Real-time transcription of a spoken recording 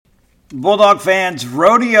Bulldog fans,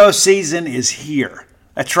 rodeo season is here.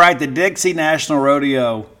 That's right, the Dixie National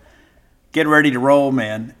Rodeo. Get ready to roll,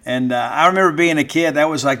 man. And I remember being a kid, that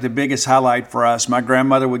was like the biggest highlight for us. My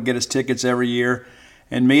grandmother would get us tickets every year,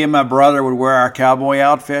 and me and my brother would wear our cowboy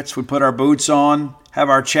outfits. We'd put our boots on, have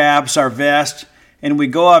our chaps, our vest, and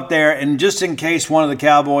we'd go up there, and just in case one of the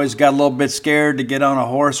cowboys got a little bit scared to get on a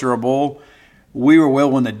horse or a bull, we were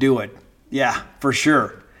willing to do it. Yeah, for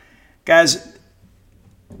sure. Guys,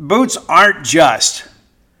 boots aren't just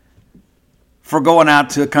for going out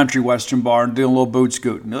to a country western bar and doing a little boot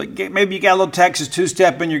scooting. Maybe you got a little Texas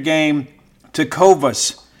two-step in your game.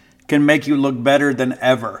 Tecovas can make you look better than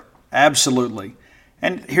ever. Absolutely.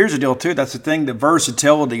 And here's the deal, too. That's the thing, the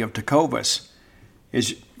versatility of Tecovas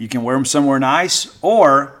is you can wear them somewhere nice,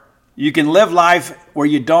 or you can live life where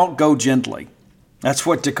you don't go gently. That's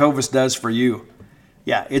what Tecovas does for you.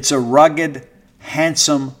 Yeah, it's a rugged,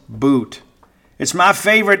 handsome boot. It's my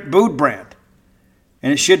favorite boot brand,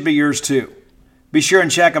 and it should be yours too. Be sure and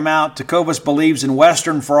check them out. Tecovas believes in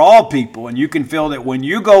Western for all people, and you can feel that when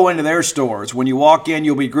you go into their stores. When you walk in,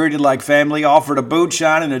 you'll be greeted like family, offered a boot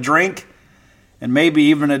shine and a drink, and maybe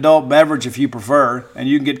even an adult beverage if you prefer, and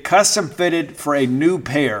you can get custom fitted for a new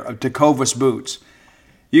pair of Tecovas boots.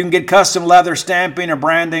 You can get custom leather stamping or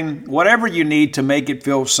branding, whatever you need to make it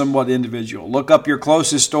feel somewhat individual. Look up your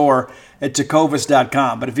closest store at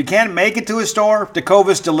tecovas.com. But if you can't make it to a store,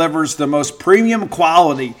 Tecovas delivers the most premium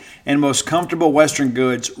quality and most comfortable Western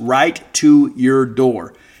goods right to your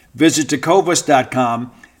door. Visit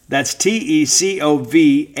tecovas.com. That's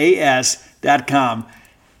TECOVAS.com.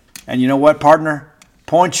 And you know what, partner?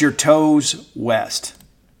 Point your toes west.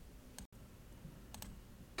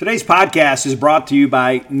 Today's podcast is brought to you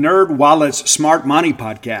by NerdWallet's Smart Money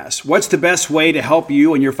Podcast. What's the best way to help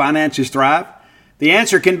you and your finances thrive? The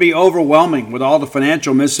answer can be overwhelming with all the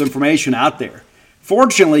financial misinformation out there.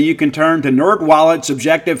 Fortunately, you can turn to NerdWallet's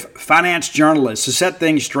objective finance journalists to set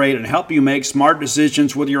things straight and help you make smart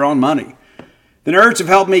decisions with your own money. The nerds have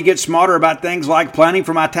helped me get smarter about things like planning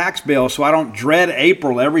for my tax bill so I don't dread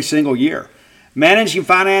April every single year, managing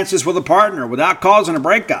finances with a partner without causing a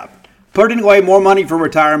breakup, putting away more money for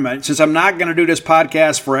retirement since I'm not going to do this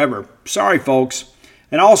podcast forever. Sorry, folks.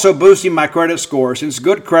 And also boosting my credit score since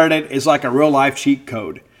good credit is like a real-life cheat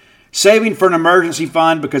code. Saving for an emergency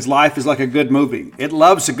fund because life is like a good movie. It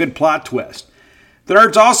loves a good plot twist. The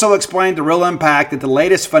nerds also explain the real impact that the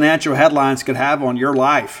latest financial headlines could have on your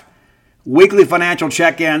life. Weekly financial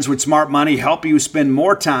check-ins with Smart Money help you spend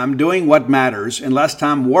more time doing what matters and less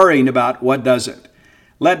time worrying about what doesn't.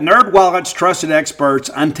 Let NerdWallet's trusted experts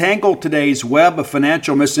untangle today's web of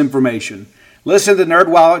financial misinformation. Listen to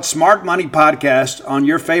NerdWallet's Smart Money Podcast on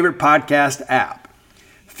your favorite podcast app.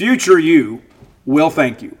 Future you will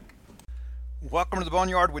thank you. Welcome to the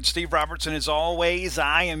Boneyard with Steve Robertson. As always,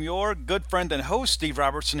 I am your good friend and host, Steve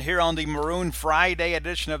Robertson, here on the Maroon Friday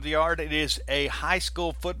edition of the Yard. It is a high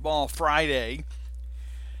school football Friday.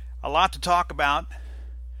 A lot to talk about.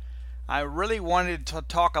 I really wanted to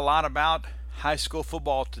talk a lot about high school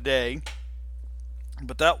football today,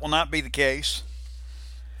 but that will not be the case.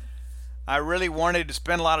 I really wanted to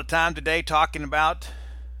spend a lot of time today talking about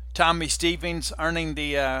Tommy Stevens earning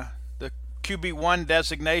the QB1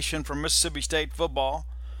 designation for Mississippi State football,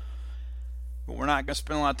 but we're not going to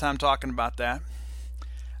spend a lot of time talking about that.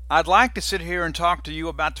 I'd like to sit here and talk to you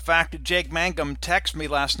about the fact that Jake Mangum texted me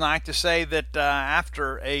last night to say that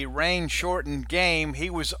after a rain-shortened game,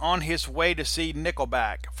 he was on his way to see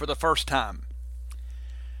Nickelback for the first time.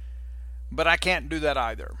 But I can't do that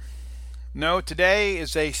either. No, today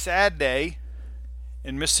is a sad day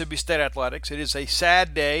in Mississippi State athletics. It is a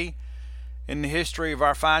sad day in the history of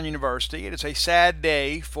our fine university. It is a sad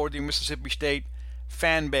day for the Mississippi State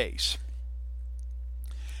fan base.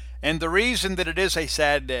 And the reason that it is a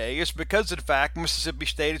sad day is because of the fact Mississippi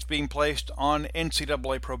State is being placed on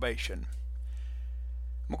NCAA probation.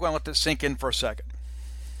 I'm going to let this sink in for a second.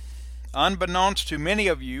 Unbeknownst to many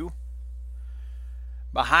of you,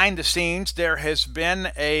 behind the scenes, there has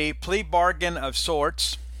been a plea bargain of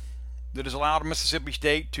sorts that has allowed Mississippi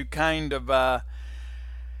State to kind of,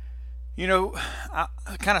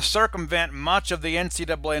 circumvent much of the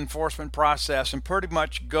NCAA enforcement process and pretty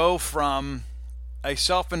much go from a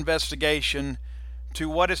self-investigation to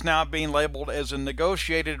what is now being labeled as a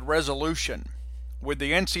negotiated resolution with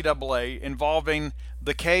the NCAA involving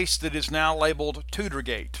the case that is now labeled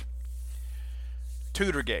Tutorgate.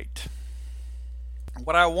 Tutorgate.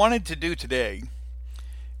 What I wanted to do today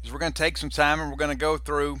is we're going to take some time and we're going to go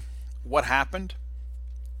through what happened,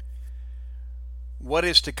 what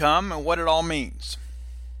is to come, and what it all means.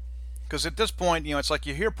 Because at this point, it's like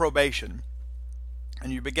you hear probation,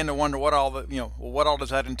 and you begin to wonder what all does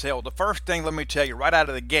that entail. The first thing, let me tell you, right out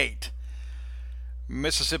of the gate,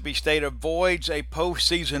 Mississippi State avoids a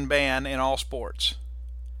postseason ban in all sports.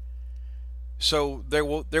 So there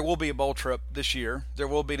will be a bowl trip this year. There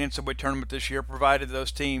will be an NCAA tournament this year, provided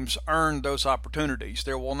those teams earn those opportunities.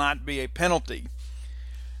 There will not be a penalty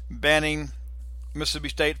banning Mississippi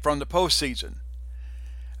State from the postseason.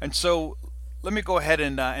 And so let me go ahead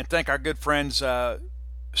and thank our good friends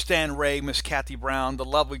Stan Ray, Miss Kathy Brown, the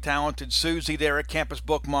lovely, talented Susie there at Campus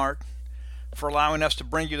Bookmart for allowing us to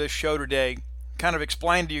bring you this show today. Kind of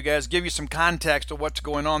explain to you guys, give you some context of what's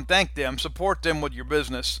going on. Thank them. Support them with your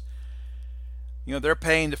business. You know, they're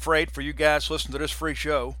paying the freight for you guys to listen to this free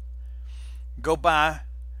show. Go buy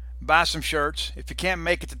some shirts. If you can't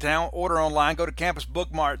make it to town, order online. Go to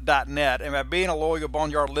campusbookmart.net. And by being a loyal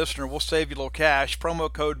Boneyard listener, we'll save you a little cash.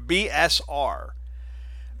 Promo code BSR.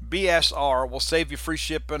 BSR will save you free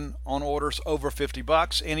shipping on orders over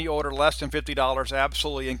 $50. Any order less than $50,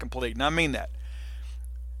 absolutely incomplete. And I mean that.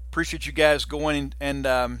 Appreciate you guys going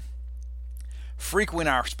and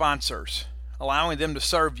frequenting our sponsors, allowing them to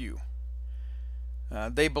serve you.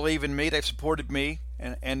 They believe in me. They've supported me.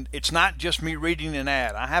 And it's not just me reading an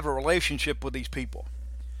ad. I have a relationship with these people.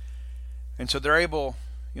 And so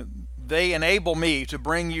they enable me to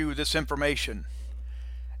bring you this information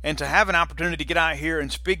and to have an opportunity to get out here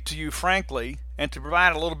and speak to you frankly and to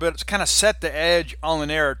provide a little bit, to kind of set the edge on the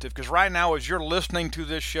narrative. Because right now, as you're listening to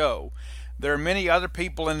this show, there are many other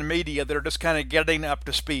people in the media that are just kind of getting up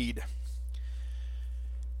to speed.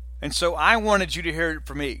 And so I wanted you to hear it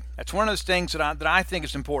from me. That's one of those things that I think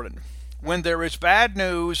is important. When there is bad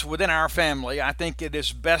news within our family, I think it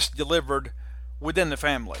is best delivered within the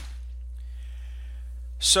family.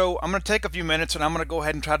 So I'm going to take a few minutes and I'm going to go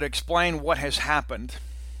ahead and try to explain what has happened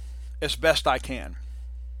as best I can.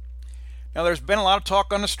 Now, there's been a lot of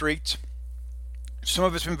talk on the streets. Some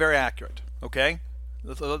of it's been very accurate, okay?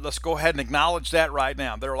 Let's go ahead and acknowledge that right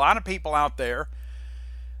now. There are a lot of people out there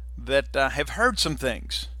that have heard some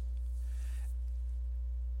things.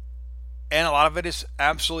 And a lot of it is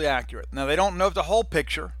absolutely accurate. Now, they don't know the whole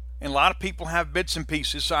picture, and a lot of people have bits and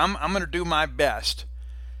pieces, so I'm going to do my best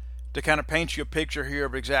to kind of paint you a picture here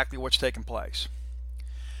of exactly what's taking place.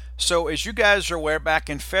 So, as you guys are aware, back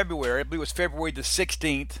in February, I believe it was February the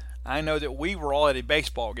 16th, I know that we were all at a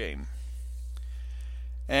baseball game.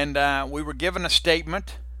 And we were given a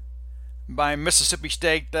statement by Mississippi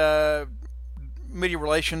State Media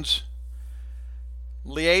Relations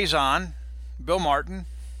Liaison, Bill Martin,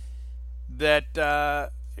 that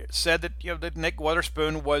said that that Nick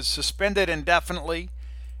Weatherspoon was suspended indefinitely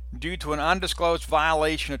due to an undisclosed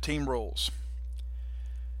violation of team rules.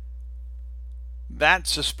 That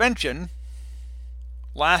suspension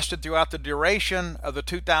lasted throughout the duration of the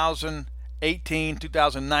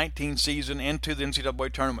 2018-2019 season into the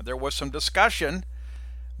NCAA tournament. There was some discussion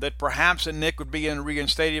that perhaps that Nick would be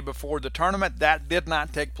reinstated before the tournament. That did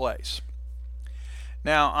not take place.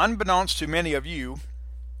 Now, unbeknownst to many of you,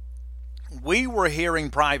 we were hearing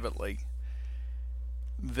privately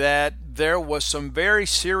that there was some very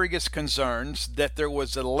serious concerns that there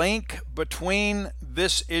was a link between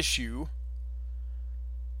this issue,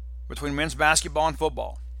 between men's basketball and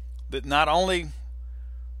football. That not only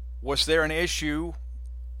was there an issue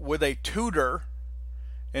with a tutor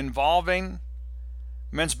involving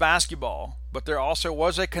men's basketball, but there also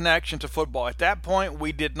was a connection to football. At that point,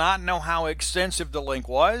 we did not know how extensive the link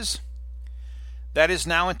was. That is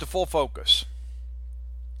now into full focus.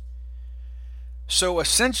 So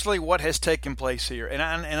essentially what has taken place here,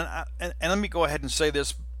 and let me go ahead and say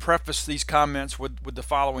this, preface these comments with the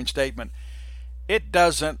following statement. It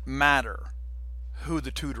doesn't matter who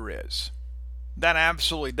the tutor is. That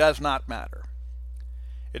absolutely does not matter.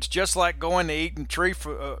 It's just like going to eat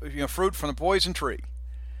fruit from the poison tree.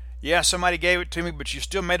 Yeah, somebody gave it to me, but you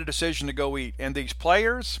still made a decision to go eat. And these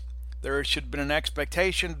players, there should have been an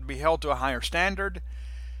expectation to be held to a higher standard.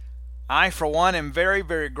 I, for one, am very,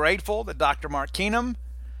 very grateful that Dr. Mark Keenum,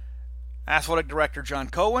 Athletic Director John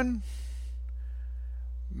Cohen,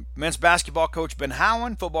 men's basketball coach Ben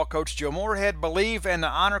Howen, football coach Joe Moorhead believe in the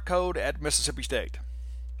honor code at Mississippi State.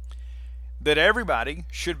 That everybody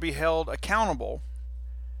should be held accountable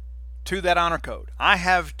to that honor code. I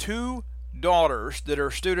have two daughters that are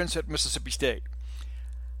students at Mississippi State.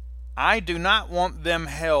 I do not want them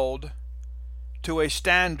held to a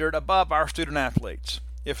standard above our student athletes.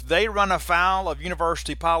 If they run afoul of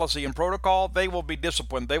university policy and protocol, they will be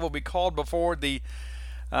disciplined. They will be called before the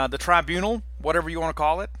tribunal, whatever you want to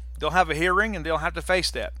call it. They'll have a hearing and they'll have to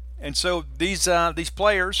face that. And so these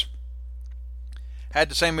players had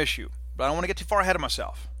the same issue. But I don't want to get too far ahead of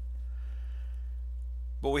myself.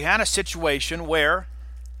 But we had a situation where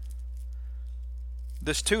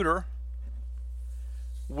this tutor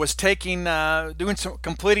was completing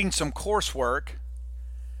some coursework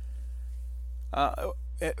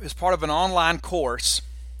as part of an online course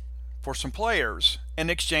for some players in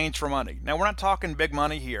exchange for money. Now, we're not talking big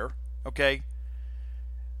money here, okay?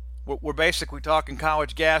 We're basically talking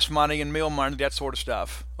college gas money and meal money, that sort of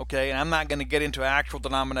stuff, okay? And I'm not going to get into actual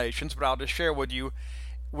denominations, but I'll just share with you,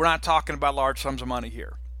 we're not talking about large sums of money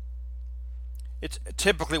here. It's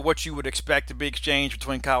typically what you would expect to be exchanged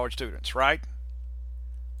between college students, right?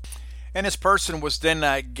 And this person was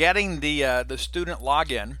then getting the student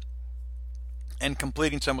login and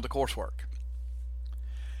completing some of the coursework.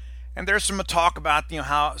 And there's some talk about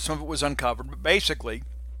how some of it was uncovered, but basically,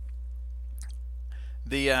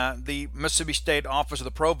 the Mississippi State Office of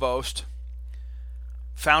the Provost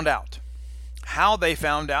found out. How they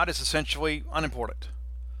found out is essentially unimportant.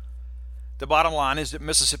 The bottom line is that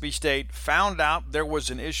Mississippi State found out there was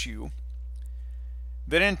an issue,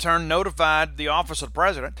 then in turn notified the Office of the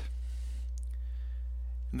President.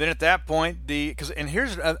 And then at that point, and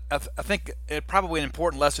here's I think probably an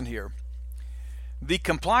important lesson here. The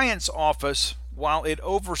compliance office, while it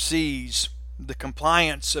oversees the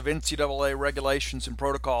compliance of NCAA regulations and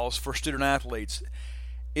protocols for student athletes,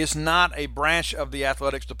 is not a branch of the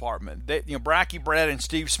athletics department. Bracky Brett and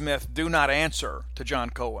Steve Smith do not answer to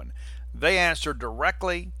John Cohen. They answer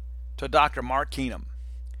directly to Dr. Mark Keenum,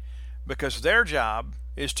 because their job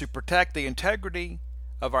is to protect the integrity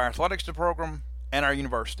of our athletics program and our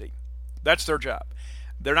university. That's their job.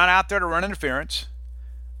 They're not out there to run interference.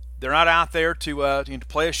 They're not out there to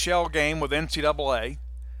play a shell game with NCAA.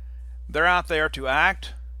 They're out there to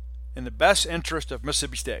act in the best interest of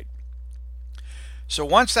Mississippi State. So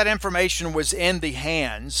once that information was in the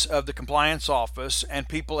hands of the compliance office and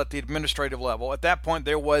people at the administrative level, at that point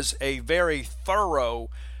there was a very thorough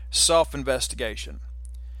self-investigation.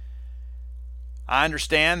 I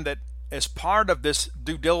understand that as part of this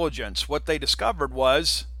due diligence, what they discovered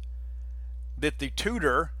was that the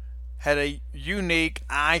tutor had a unique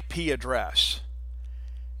IP address.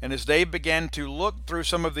 And as they began to look through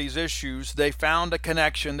some of these issues, they found a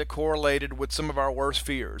connection that correlated with some of our worst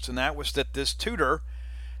fears. And that was that this tutor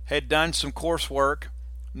had done some coursework,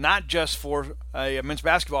 not just for a men's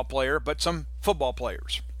basketball player, but some football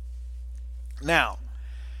players. Now,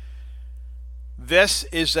 this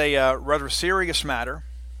is a rather serious matter.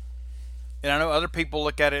 And I know other people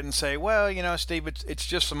look at it and say, well, Steve, it's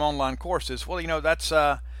just some online courses. Well, that's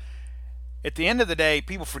at the end of the day,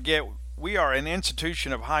 people forget we are an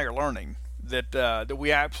institution of higher learning, that we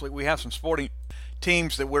have some sporting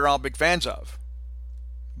teams that we're all big fans of.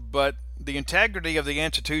 But the integrity of the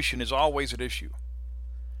institution is always at issue.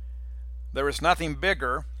 There is nothing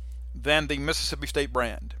bigger than the Mississippi State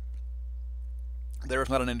brand. There is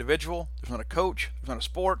not an individual, there's not a coach, there's not a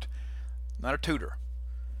sport, not a tutor,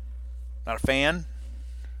 not a fan,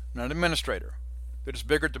 not an administrator that is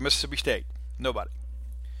bigger than Mississippi State. Nobody.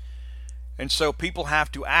 And so people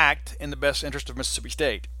have to act in the best interest of Mississippi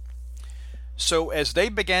State. So as they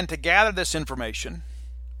began to gather this information,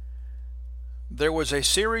 there was a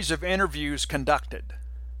series of interviews conducted.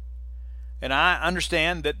 And I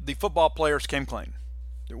understand that the football players came clean.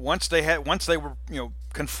 Once they were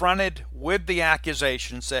confronted with the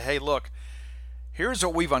accusation, say, hey, look, here's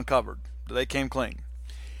what we've uncovered. They came clean.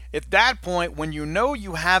 At that point, when you know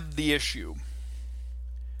you have the issue,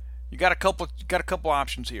 you got a couple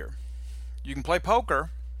options here. You can play poker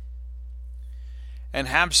and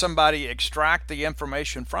have somebody extract the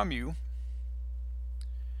information from you,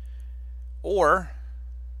 or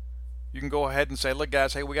you can go ahead and say, look,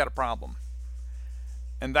 guys, hey, we got a problem.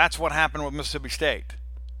 And that's what happened with Mississippi State.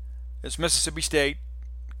 Is Mississippi State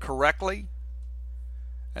correctly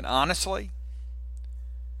and honestly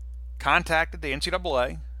contacted the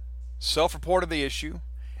NCAA, self-reported the issue,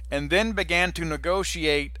 and then began to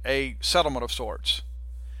negotiate a settlement of sorts.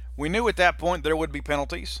 We knew at that point there would be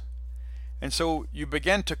penalties. And so you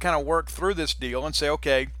begin to kind of work through this deal and say,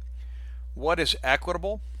 okay, what is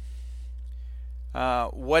equitable?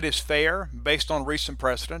 What is fair based on recent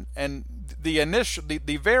precedent? And the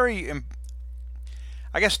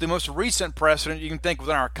most recent precedent you can think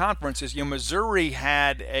within our conference is, Missouri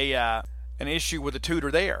had an issue with a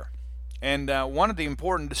tutor there. And one of the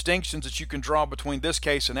important distinctions that you can draw between this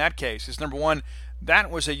case and that case is, number one,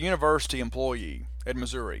 that was a university employee at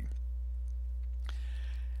Missouri.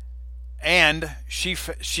 And she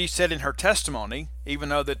said in her testimony, even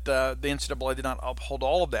though that the NCAA did not uphold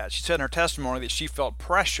all of that, she said in her testimony that she felt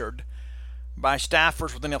pressured by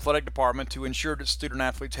staffers within the athletic department to ensure that student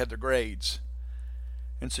athletes had their grades.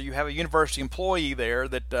 And so you have a university employee there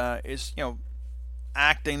that is,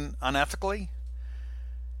 acting unethically.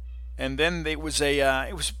 And then it was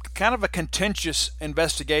kind of a contentious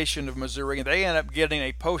investigation of Missouri, and they ended up getting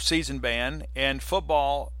a postseason ban in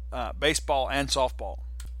football, baseball, and softball.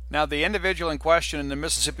 Now, the individual in question in the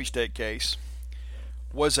Mississippi State case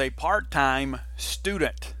was a part-time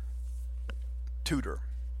student tutor.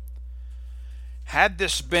 Had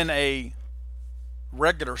this been a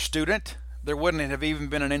regular student, there wouldn't have even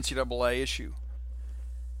been an NCAA issue.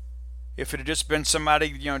 If it had just been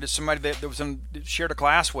somebody, just somebody that was shared a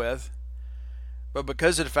class with, but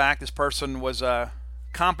because of the fact this person was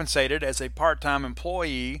compensated as a part-time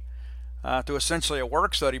employee to essentially a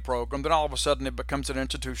work study program, then all of a sudden it becomes an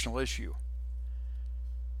institutional issue.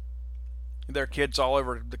 There are kids all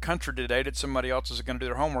over the country today that somebody else is going to do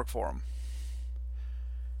their homework for them.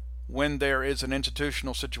 When there is an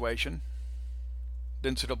institutional situation, the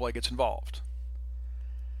NCAA gets involved.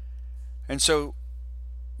 And so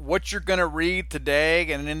what you're going to read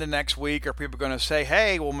today and in the next week are people going to say,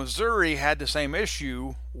 hey, well, Missouri had the same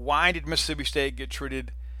issue. Why did Mississippi State get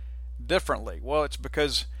treated differently? Well, it's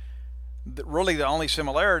because really the only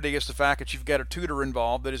similarity is the fact that you've got a tutor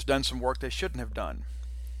involved that has done some work they shouldn't have done.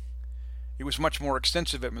 It was much more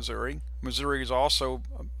extensive at Missouri. Missouri is also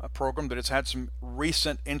a program that has had some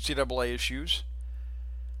recent NCAA issues.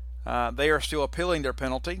 They are still appealing their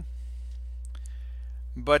penalty.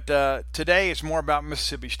 But today it's more about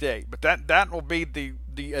Mississippi State. But that will be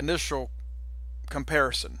the initial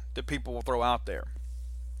comparison that people will throw out there.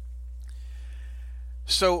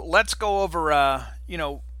 So let's go over,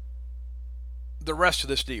 the rest of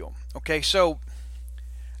this deal. Okay, so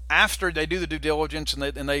after they do the due diligence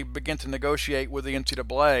and they begin to negotiate with the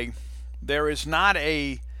NCAA, there is not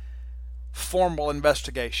a formal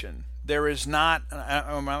investigation. There is not,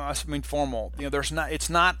 I mean formal. There's not. It's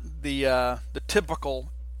not the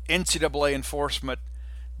typical NCAA enforcement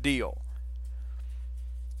deal.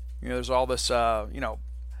 There's all this,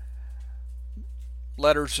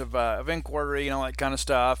 letters of inquiry, that kind of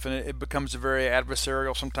stuff, and it becomes a very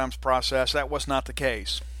adversarial sometimes process. That was not the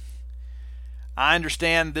case. I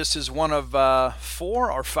understand this is one of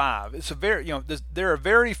 4 or 5. It's a very, there are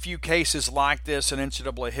very few cases like this in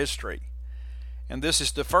NCAA history. And this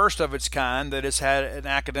is the first of its kind that has had an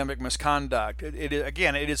academic misconduct. It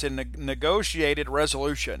is a negotiated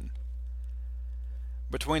resolution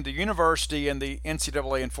between the university and the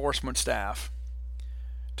NCAA enforcement staff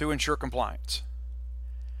to ensure compliance.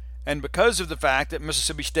 And because of the fact that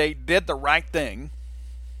Mississippi State did the right thing,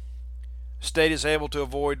 State is able to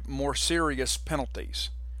avoid more serious penalties.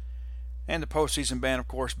 And the postseason ban, of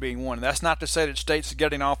course, being one. And that's not to say that State's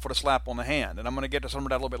getting off with a slap on the hand. And I'm going to get to some of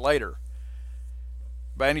that a little bit later.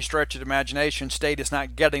 By any stretch of the imagination, State is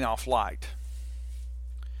not getting off light.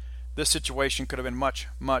 This situation could have been much,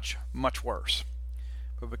 much, much worse.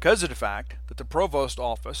 But because of the fact that the provost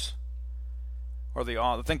office, or the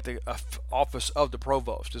office of the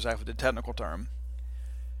provost is actually the technical term,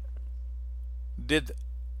 did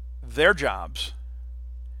their jobs,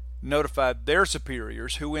 notified their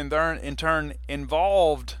superiors, who in turn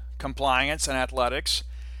involved compliance and athletics,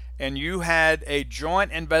 and you had a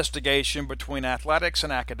joint investigation between athletics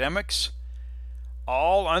and academics,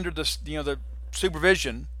 all under the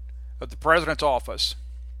supervision of the president's office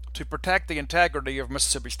to protect the integrity of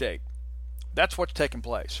Mississippi State. That's what's taking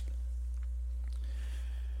place.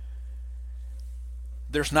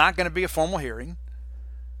 There's not going to be a formal hearing.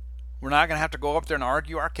 We're not going to have to go up there and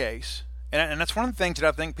argue our case. And that's one of the things that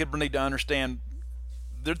I think people need to understand.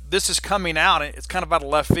 This is coming out. It's kind of out of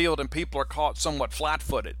left field, and people are caught somewhat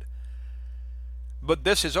flat-footed. But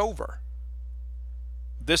this is over.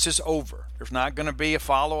 This is over. There's not going to be a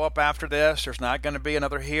follow-up after this. There's not going to be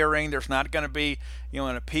another hearing. There's not going to be,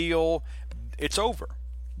 an appeal. It's over.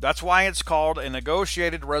 That's why it's called a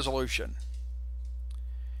negotiated resolution.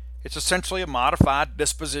 It's essentially a modified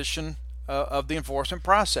disposition of the enforcement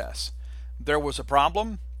process. There was a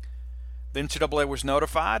problem. The NCAA was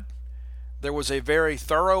notified. There was a very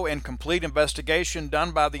thorough and complete investigation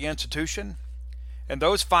done by the institution, and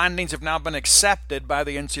those findings have now been accepted by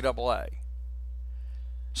the NCAA.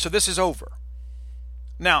 So this is over.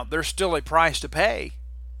 Now, there's still a price to pay,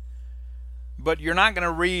 but you're not going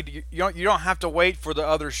to read, you don't have to wait for the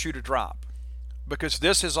other shoe to drop, because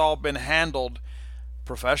this has all been handled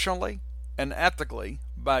professionally and ethically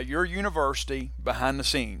by your university behind the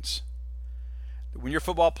scenes. When your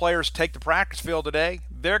football players take the practice field today,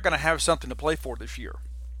 they're going to have something to play for this year.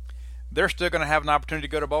 They're still going to have an opportunity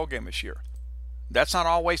to go to a bowl game this year. That's not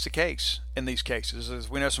always the case in these cases. As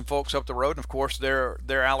we know some folks up the road, and of course their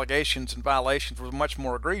allegations and violations were much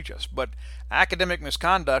more egregious. But academic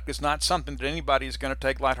misconduct is not something that anybody is going to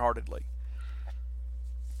take lightheartedly.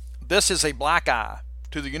 This is a black eye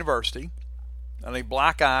to the university and a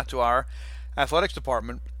black eye to our athletics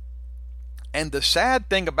department. And the sad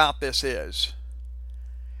thing about this is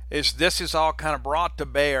this is all kind of brought to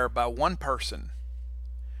bear by one person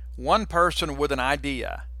with an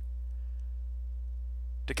idea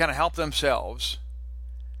to kind of help themselves.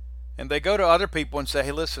 And they go to other people and say,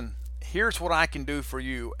 hey, listen, here's what I can do for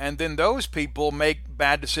you. And then those people make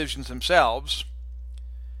bad decisions themselves.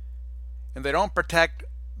 And they don't protect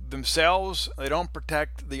themselves. They don't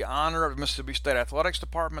protect the honor of the Mississippi State Athletics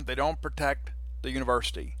Department. They don't protect the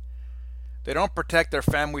university. They don't protect their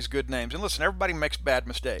family's good names. And listen, everybody makes bad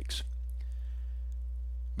mistakes.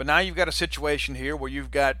 But now you've got a situation here where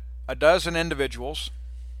you've got a dozen individuals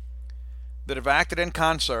that have acted in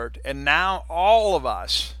concert, and now all of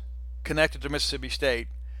us connected to Mississippi State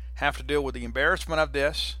have to deal with the embarrassment of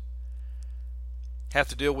this, have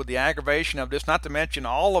to deal with the aggravation of this, not to mention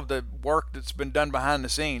all of the work that's been done behind the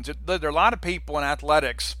scenes. There are a lot of people in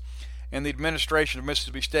athletics and the administration of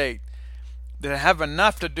Mississippi State that have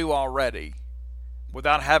enough to do already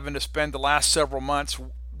without having to spend the last several months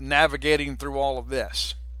navigating through all of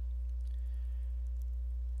this.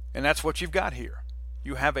 And that's what you've got here.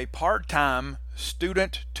 You have a part-time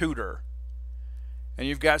student tutor, and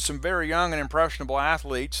you've got some very young and impressionable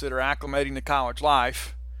athletes that are acclimating to college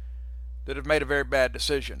life that have made a very bad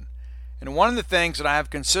decision. And one of the things that I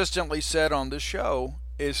have consistently said on this show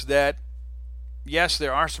is that, yes,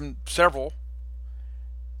 there are several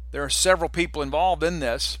people involved in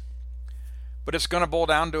this, but it's going to boil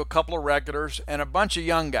down to a couple of regulars and a bunch of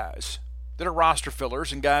young guys that are roster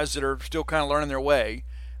fillers and guys that are still kind of learning their way.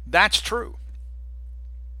 That's true.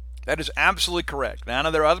 That is absolutely correct. Now, I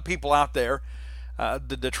know there are other people out there,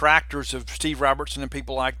 the detractors of Steve Robertson and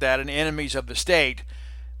people like that, and enemies of the state,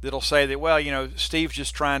 that'll say that, well, Steve's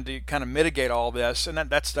just trying to kind of mitigate all this, and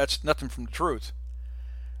that's nothing from the truth.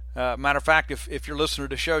 Matter of fact, if you're listening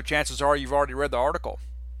to the show, chances are you've already read the article.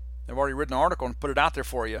 I've already written an article and put it out there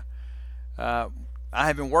for you. I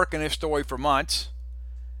have been working this story for months,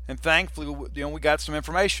 and thankfully, we got some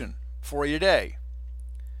information for you today.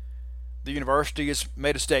 The university has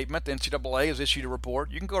made a statement. The NCAA has issued a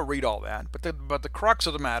report. You can go read all that. But the crux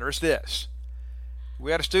of the matter is this. We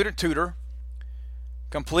had a student tutor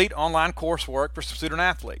complete online coursework for some student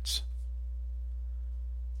athletes.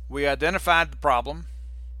 We identified the problem,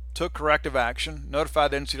 took corrective action,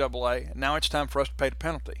 notified the NCAA, and now it's time for us to pay the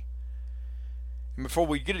penalty. And before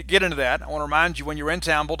we get into that, I want to remind you, when you're in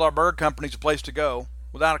town, Bulldog Burger Company is a place to go,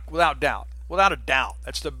 without doubt. Without a doubt.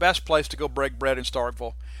 That's the best place to go break bread in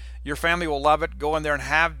Starkville. Your family will love it. Go in there and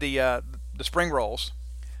have the spring rolls.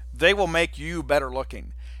 They will make you better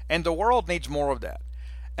looking. And the world needs more of that.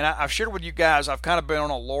 And I've shared with you guys, I've kind of been on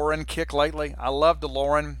a Lauren kick lately. I love the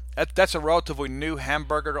Lauren. That's a relatively new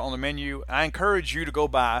hamburger on the menu. I encourage you to go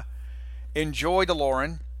by, enjoy the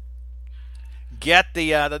Lauren, get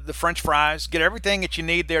the French fries, get everything that you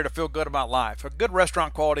need there to feel good about life. A good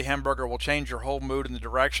restaurant quality hamburger will change your whole mood and the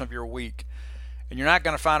direction of your week. And you're not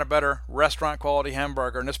going to find a better restaurant quality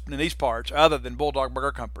hamburger in these parts other than Bulldog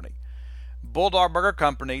Burger Company. Bulldog Burger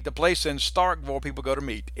Company, the place in Starkville people go to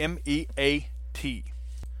meet. MEAT.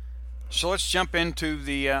 So let's jump into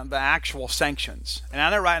the actual sanctions. And I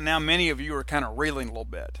know right now many of you are kind of reeling a little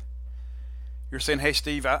bit. You're saying, hey,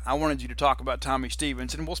 Steve, I wanted you to talk about Tommy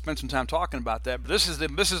Stevens, and we'll spend some time talking about that. But this is the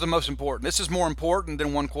most important. This is more important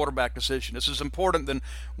than one quarterback decision. This is important than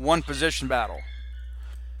one position battle.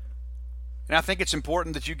 And I think it's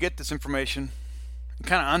important that you get this information and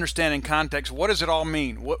kind of understand in context, what does it all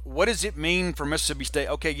mean? What does it mean for Mississippi State?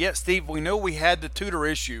 Okay, yes, Steve, we know we had the tutor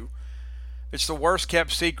issue. It's the worst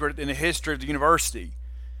kept secret in the history of the university.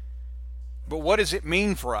 But what does it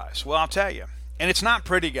mean for us? Well, I'll tell you. And it's not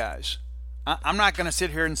pretty, guys. I'm not going to sit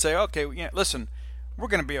here and say, okay, listen, we're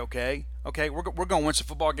going to be okay. Okay, we're going to win some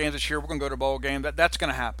football games this year. We're going to go to a bowl game. That's going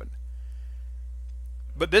to happen.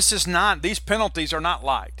 But these penalties are not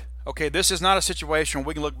light. Okay, this is not a situation where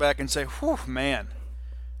we can look back and say, whew, man,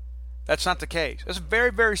 that's not the case. It's a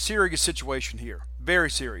very, very serious situation here.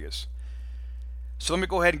 Very serious. So let me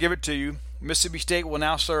go ahead and give it to you. Mississippi State will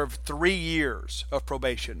now serve 3 years of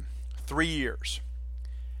probation. 3 years.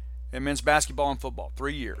 In men's basketball and football.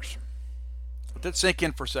 3 years. Let that sink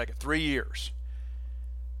in for a second. 3 years.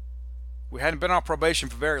 We hadn't been on probation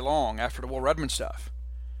for very long after the Will Redmond stuff.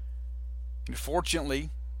 And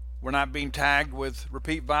fortunately, we're not being tagged with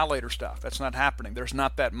repeat violator stuff. That's not happening. There's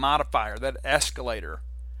not that modifier, that escalator,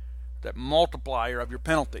 that multiplier of your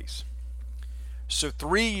penalties. So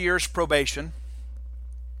 3 years probation.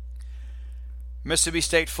 Mississippi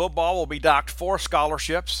State football will be docked 4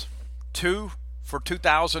 scholarships, 2 for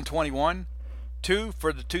 2021, 2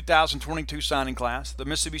 for the 2022 signing class. The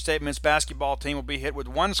Mississippi State men's basketball team will be hit with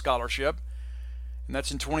 1 scholarship, and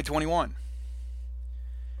that's in 2021.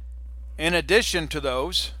 In addition to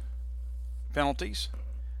those penalties,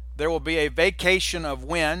 there will be a vacation of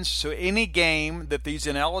wins, so any game that these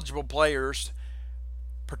ineligible players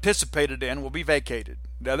participated in will be vacated.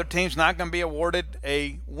 The other team's not going to be awarded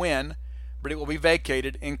a win, but it will be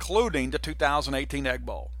vacated, including the 2018 Egg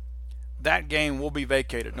Bowl. That game will be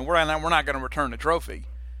vacated. And we're not going to return the trophy.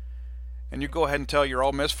 And you go ahead and tell your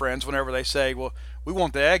Ole Miss friends whenever they say, well, we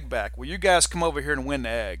want the egg back. Well, you guys come over here and win the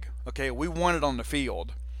egg. Okay, we want it on the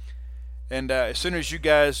field. And as soon as you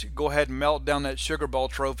guys go ahead and melt down that Sugar Bowl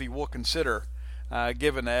trophy, we'll consider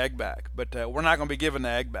giving the egg back. But we're not going to be giving the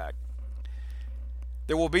egg back.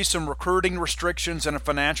 There will be some recruiting restrictions and a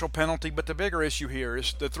financial penalty, but the bigger issue here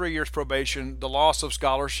is the 3 years probation, the loss of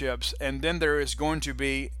scholarships, and then there is going to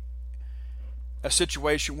be a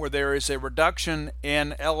situation where there is a reduction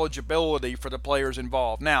in eligibility for the players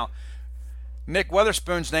involved. Now, Nick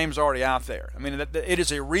Weatherspoon's name's already out there. I mean, it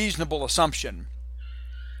is a reasonable assumption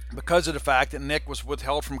because of the fact that Nick was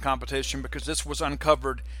withheld from competition because this was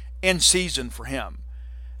uncovered in season for him.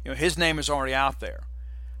 His name is already out there.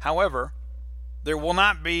 However, there will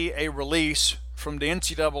not be a release from the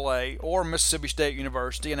NCAA or Mississippi State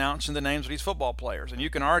University announcing the names of these football players. And you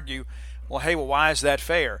can argue, well, why is that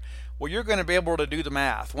fair? Well, you're going to be able to do the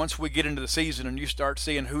math once we get into the season and you start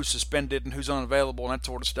seeing who's suspended and who's unavailable and that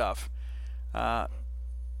sort of stuff.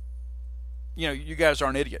 You guys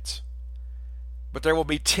aren't idiots. But there will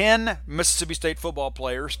be 10 Mississippi State football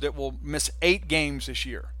players that will miss 8 games this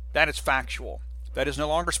year. That is factual. That is no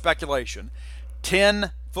longer speculation.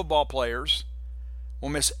 10 football players will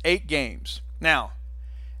miss 8 games. Now,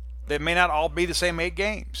 they may not all be the same 8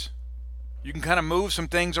 games. You can kind of move some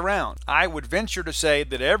things around. I would venture to say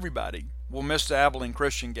that everybody will miss the Abilene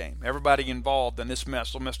Christian game. Everybody involved in this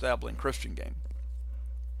mess will miss the Abilene Christian game.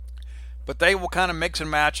 But they will kind of mix and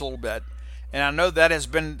match a little bit. And I know that has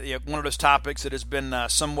been one of those topics that has been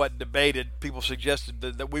somewhat debated. People suggested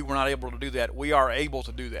that we were not able to do that. We are able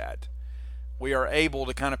to do that. We are able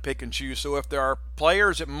to kind of pick and choose. So if there are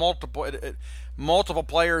players at multiple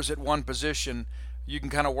players at one position, you can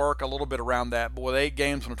kind of work a little bit around that. But with 8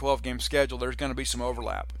 games on a 12-game schedule, there's going to be some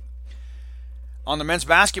overlap. On the men's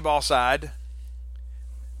basketball side,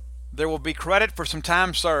 there will be credit for some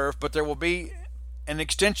time served, but there will be an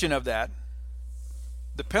extension of that.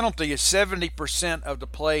 The penalty is 70% of the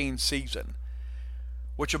playing season,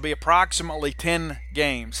 which will be approximately 10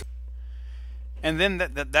 games. And then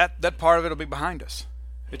that part of it will be behind us.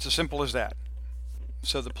 It's as simple as that.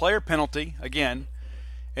 So the player penalty, again,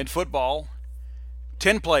 in football,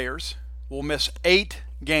 10 players will miss 8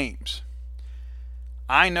 games.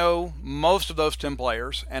 I know most of those 10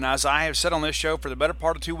 players, and as I have said on this show for the better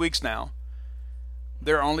part of 2 weeks now,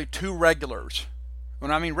 there are only 2 regulars. When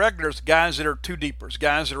I mean regulars, guys that are 2-deepers,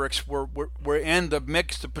 guys that were in the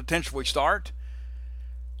mix to potentially start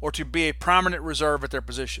or to be a prominent reserve at their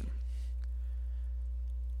position.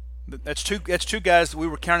 That's two guys that we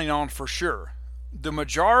were counting on for sure. The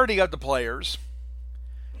majority of the players,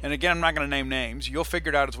 and again, I'm not going to name names. You'll figure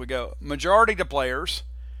it out as we go. Majority of the players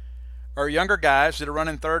are younger guys that are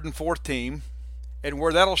running 3rd and 4th team, and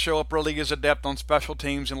where that'll show up really is a depth on special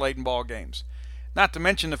teams and late in ball games. Not to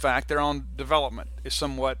mention the fact their own development is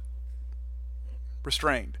somewhat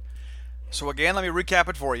restrained. So again, let me recap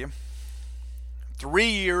it for you. 3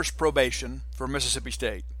 years probation for Mississippi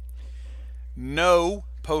State. No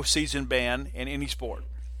postseason ban in any sport.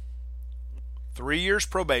 3 years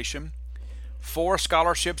probation, 4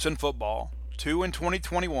 scholarships in football, 2 in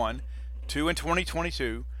 2021, 2 in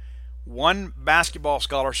 2022, 1 basketball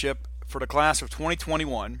scholarship for the class of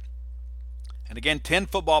 2021, and again, 10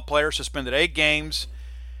 football players suspended 8 games,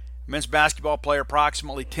 men's basketball player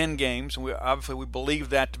approximately 10 games, and we believe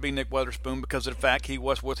that to be Nick Weatherspoon because of the fact he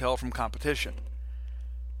was withheld from competition.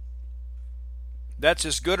 That's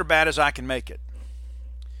as good or bad as I can make it.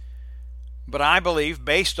 But I believe,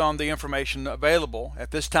 based on the information available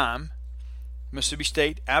at this time, Mississippi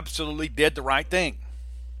State absolutely did the right thing.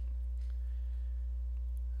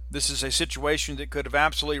 This is a situation that could have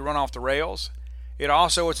absolutely run off the rails. It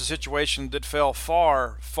also is a situation that fell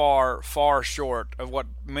far, far, far short of what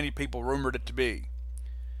many people rumored it to be.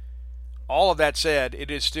 All of that said,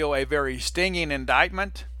 it is still a very stinging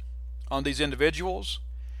indictment on these individuals,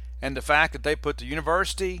 and the fact that they put the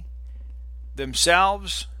university,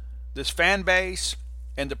 themselves, this fan base,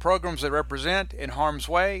 and the programs they represent in harm's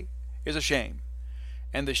way is a shame.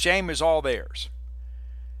 And the shame is all theirs.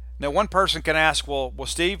 Now, one person can ask, well,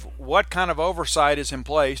 Steve, what kind of oversight is in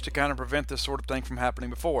place to kind of prevent this sort of thing from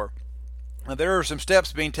happening before? Now, there are some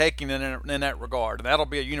steps being taken in that regard, and that'll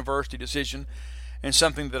be a university decision and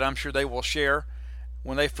something that I'm sure they will share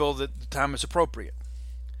when they feel that the time is appropriate.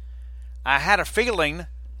 I had a feeling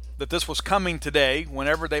that this was coming today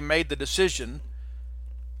whenever they made the decision.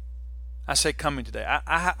 I say coming today.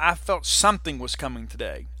 I felt something was coming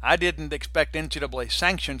today. I didn't expect NCAA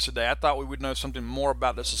sanctions today. I thought we would know something more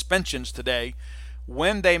about the suspensions today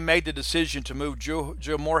when they made the decision to move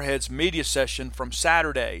Joe Moorhead's media session from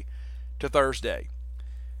Saturday to Thursday.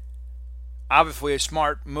 Obviously, a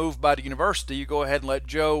smart move by the university. You go ahead and let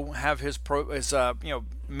Joe have his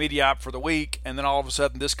media op for the week, and then all of a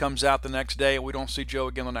sudden this comes out the next day, and we don't see Joe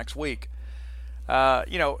again the next week.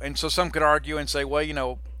 And so some could argue and say,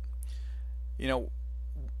 well,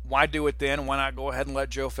 why do it then? Why not go ahead and let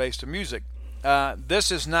Joe face the music?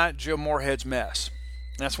 This is not Joe Moorhead's mess.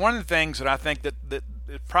 And that's one of the things that I think that it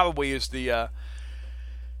probably is the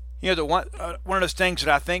one of those things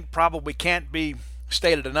that I think probably can't be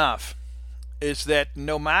stated enough. Is that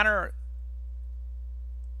no matter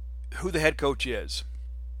who the head coach is,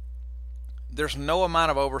 there's no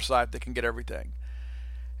amount of oversight that can get everything.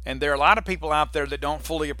 And there are a lot of people out there that don't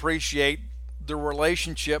fully appreciate the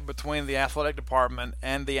relationship between the athletic department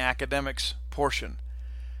and the academics portion.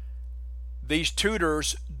 These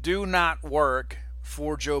tutors do not work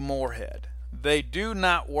for Joe Moorhead. They do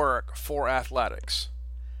not work for athletics.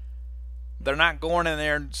 They're not going in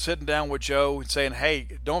there and sitting down with Joe and saying, hey,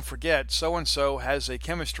 don't forget, so-and-so has a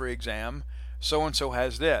chemistry exam, so-and-so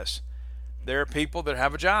has this. There are people that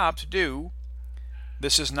have a job to do.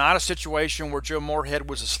 This is not a situation where Joe Moorhead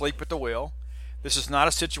was asleep at the wheel. This is not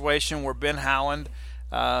a situation where Ben Howland,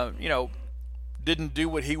 didn't do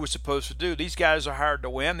what he was supposed to do. These guys are hired to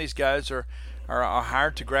win. These guys are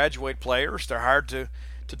hired to graduate players. They're hired to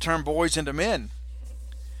turn boys into men.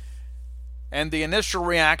 And the initial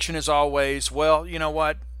reaction is always, well, you know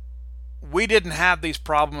what? We didn't have these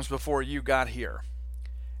problems before you got here.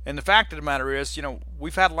 And the fact of the matter is,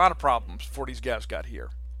 we've had a lot of problems before these guys got here.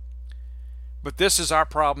 But this is our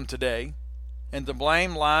problem today. And the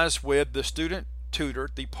blame lies with the student tutor,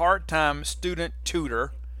 the part-time student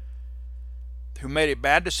tutor who made a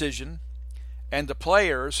bad decision, and the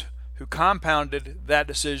players who compounded that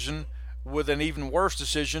decision with an even worse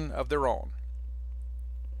decision of their own.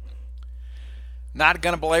 Not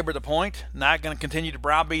going to belabor the point, not going to continue to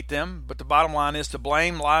browbeat them, but the bottom line is the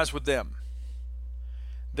blame lies with them.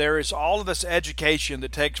 There is all of this education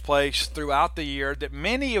that takes place throughout the year that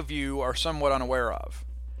many of you are somewhat unaware of.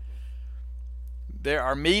 There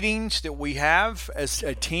are meetings that we have as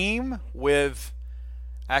a team with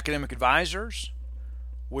academic advisors,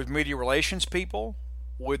 with media relations people,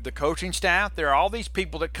 with the coaching staff. There are all these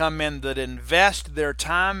people that come in that invest their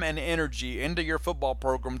time and energy into your football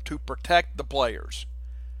program to protect the players.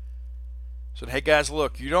 So, hey guys,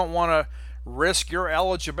 look, you don't want to risk your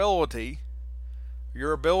eligibility,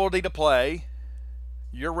 your ability to play,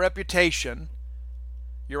 your reputation,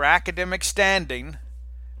 your academic standing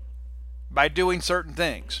by doing certain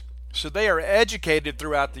things. So they are educated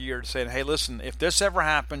throughout the year to saying, hey, listen, if this ever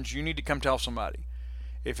happens, you need to come tell somebody.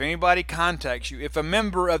 If anybody contacts you, if a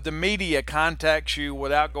member of the media contacts you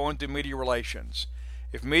without going through media relations,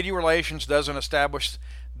 if media relations doesn't establish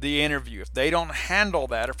the interview, if they don't handle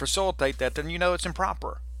that or facilitate that, then you know it's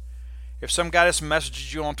improper. If some guy just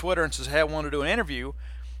messages you on Twitter and says, hey, I want to do an interview,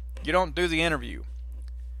 you don't do the interview.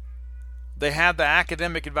 They have the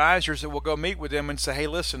academic advisors that will go meet with them and say, hey,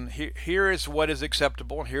 listen, here is what is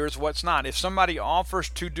acceptable and here is what's not. If somebody offers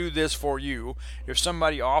to do this for you, if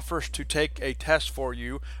somebody offers to take a test for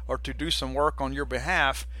you or to do some work on your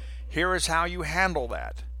behalf, here is how you handle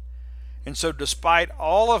that. And so despite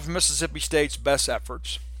all of Mississippi State's best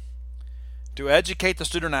efforts to educate the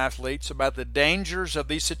student athletes about the dangers of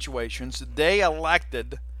these situations,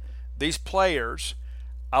 these players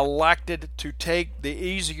elected to take the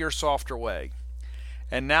easier, softer way.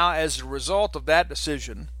 And now, as a result of that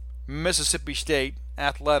decision, Mississippi State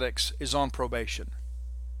athletics is on probation.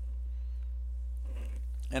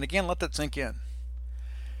 And again, let that sink in.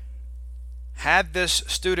 Had this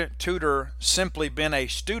student tutor simply been a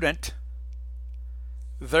student,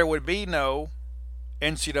 there would be no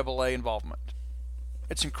NCAA involvement.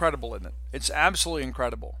 It's incredible, isn't it? It's absolutely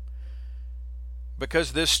incredible.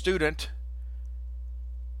 Because this student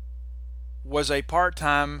was a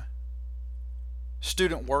part-time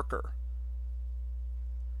student worker,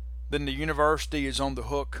 then the university is on the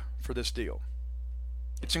hook for this deal.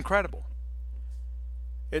 It's incredible.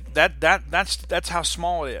 That's how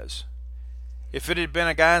small it is. If it had been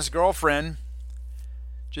a guy's girlfriend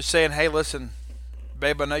just saying, hey, listen,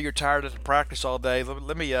 babe, I know you're tired of the practice all day.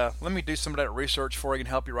 Let me do some of that research for you and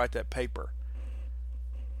help you write that paper.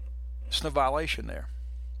 There's no violation there.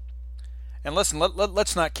 And listen,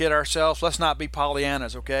 let's not kid ourselves. Let's not be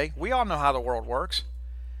Pollyannas, okay? We all know how the world works.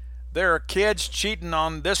 There are kids cheating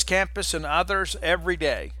on this campus and others every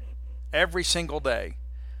day, every single day.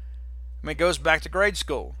 I mean, it goes back to grade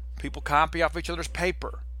school. People copy off each other's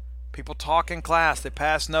paper. People talk in class. They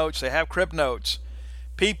pass notes. They have crib notes.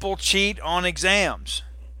 People cheat on exams.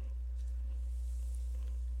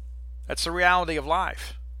 That's the reality of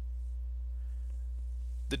life.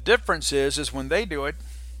 The difference is when they do it,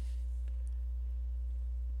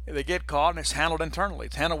 they get caught and it's handled internally.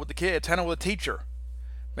 It's handled with the kid. It's handled with the teacher.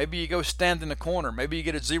 Maybe you go stand in the corner. Maybe you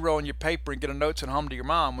get a 0 on your paper and get a note sent home to your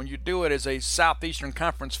mom. When you do it as a Southeastern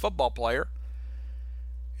Conference football player,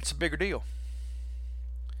 it's a bigger deal.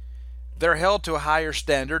 They're held to a higher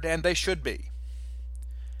standard, and they should be.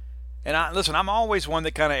 And listen, I'm always one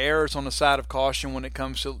that kind of errs on the side of caution when it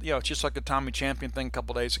comes to, it's just like the Tommy Champion thing a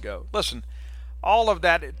couple days ago. Listen, all of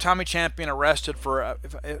that, Tommy Champion arrested for,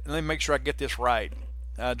 let me make sure I get this right,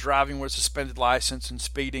 driving with a suspended license and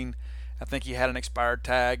speeding. I think he had an expired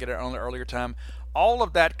tag at an earlier time. All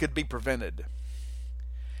of that could be prevented.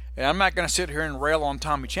 And I'm not going to sit here and rail on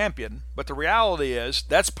Tommy Champion, but the reality is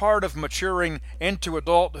that's part of maturing into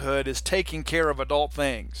adulthood, is taking care of adult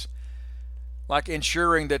things, like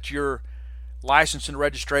ensuring that your license and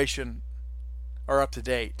registration are up to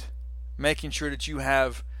date, making sure that you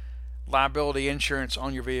have liability insurance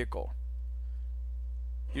on your vehicle.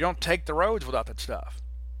 You don't take the roads without that stuff.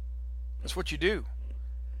 That's what you do.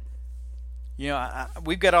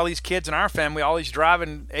 We've got all these kids in our family, all these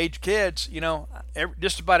driving age kids.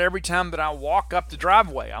 Just about every time that I walk up the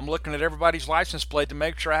driveway, I'm looking at everybody's license plate to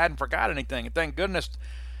make sure I hadn't forgot anything. And thank goodness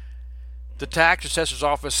the tax assessor's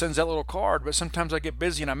office sends that little card, but sometimes I get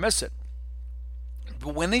busy and I miss it.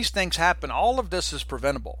 But when these things happen, all of this is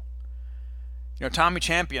preventable. Tommy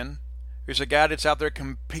Champion is a guy that's out there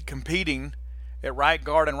competing at right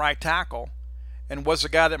guard and right tackle, and was the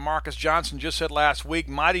guy that Marcus Johnson just said last week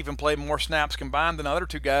might even play more snaps combined than the other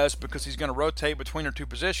two guys because he's going to rotate between their two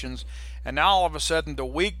positions. And now all of a sudden, the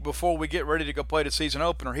week before we get ready to go play the season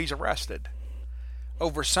opener, he's arrested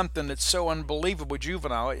over something that's so unbelievably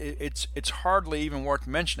juvenile, it's hardly even worth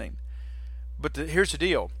mentioning. But here's the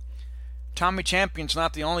deal. Tommy Champion's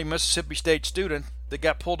not the only Mississippi State student that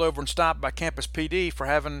got pulled over and stopped by campus PD for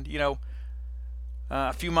having,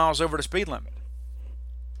 a few miles over the speed limit.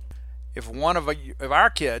 If one of our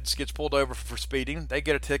kids gets pulled over for speeding, they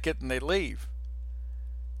get a ticket and they leave.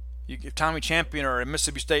 If Tommy Champion or a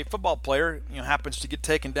Mississippi State football player, happens to get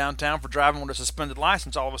taken downtown for driving with a suspended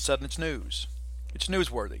license, all of a sudden it's news. It's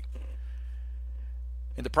newsworthy.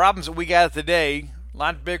 And the problems that we got today, a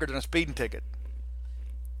lot bigger than a speeding ticket.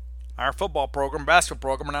 Our football program,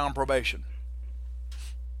 basketball program, are now on probation.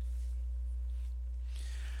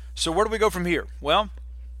 So where do we go from here? Well,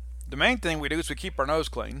 the main thing we do is we keep our nose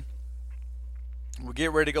clean. We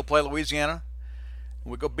get ready to go play Louisiana.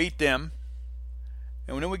 We go beat them.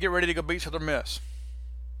 And then we get ready to go beat Southern Miss.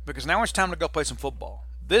 Because now it's time to go play some football.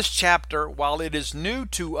 This chapter, while it is new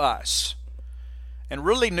to us, and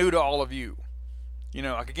really new to all of you,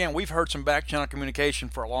 again, we've heard some back channel communication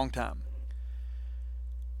for a long time.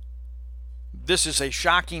 This is a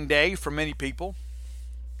shocking day for many people.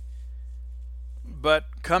 But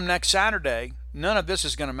come next Saturday, none of this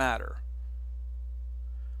is going to matter.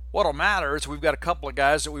 What'll matter is we've got a couple of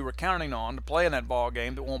guys that we were counting on to play in that ball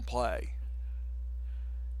game that won't play.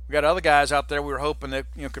 We got other guys out there we were hoping that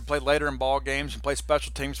could play later in ball games and play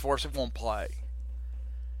special teams for us that won't play.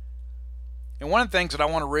 And one of the things that I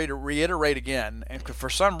want to reiterate again, and for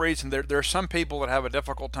some reason there are some people that have a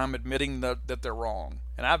difficult time admitting that they're wrong,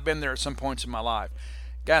 and I've been there at some points in my life.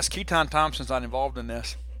 Guys, Keaton Thompson's not involved in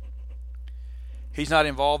this. He's not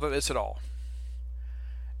involved in this at all.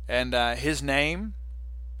 And his name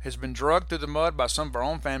has been dragged through the mud by some of our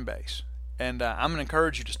own fan base. And I'm going to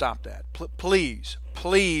encourage you to stop that. Please,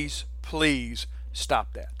 please, please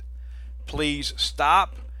stop that. Please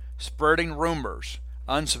stop spreading rumors,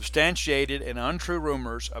 unsubstantiated and untrue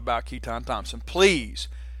rumors about Keaton Thompson. Please,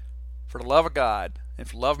 for the love of God and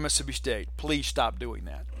for the love of Mississippi State, please stop doing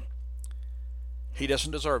that. He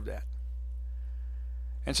doesn't deserve that.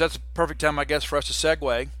 And so that's a perfect time, I guess, for us to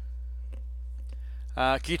segue.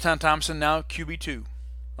 Keaton Thompson now QB2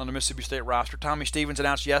 on the Mississippi State roster. Tommy Stevens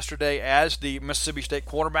announced yesterday as the Mississippi State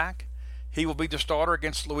quarterback. He will be the starter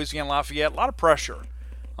against Louisiana Lafayette. A lot of pressure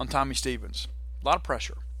on Tommy Stevens. A lot of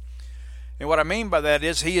pressure. And what I mean by that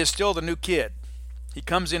is he is still the new kid. He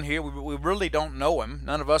comes in here. We really don't know him.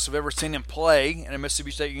 None of us have ever seen him play in a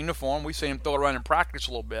Mississippi State uniform. We've seen him throw around in practice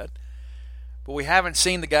a little bit. But we haven't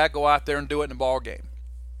seen the guy go out there and do it in a ball game.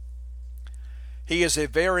 He is a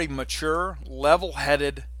very mature,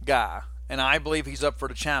 level-headed guy, and I believe he's up for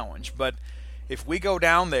the challenge. But if we go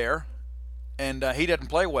down there and he doesn't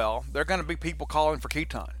play well, there are going to be people calling for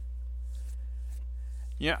Keaton.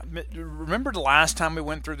 Yeah, remember the last time we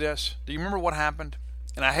went through this? Do you remember what happened?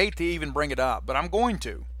 And I hate to even bring it up, but I'm going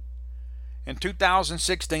to. In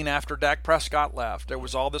 2016, after Dak Prescott left, there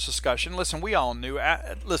was all this discussion. Listen, we all knew.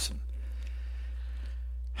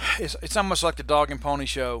 It's almost like the dog and pony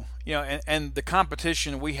show, and the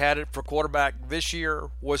competition we had it for quarterback this year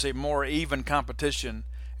was a more even competition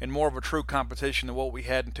and more of a true competition than what we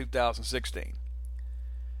had in 2016.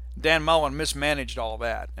 Dan Mullen mismanaged all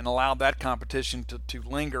that and allowed that competition to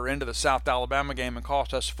linger into the South Alabama game and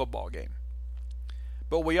cost us a football game.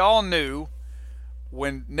 But we all knew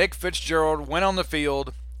when Nick Fitzgerald went on the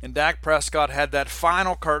field and Dak Prescott had that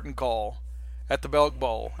final curtain call at the Belk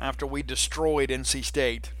Bowl after we destroyed NC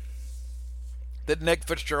State that Nick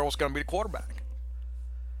Fitzgerald was going to be the quarterback.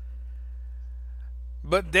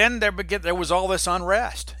 But then there was all this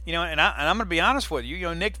unrest, and I'm going to be honest with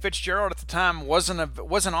you. Nick Fitzgerald at the time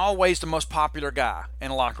wasn't always the most popular guy in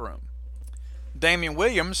the locker room. Damian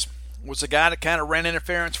Williams was the guy that kind of ran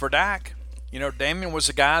interference for Dak. Damian was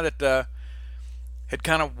the guy that had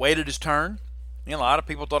kind of waited his turn. A lot of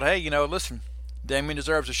people thought, hey, listen, Damian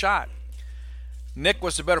deserves a shot. Nick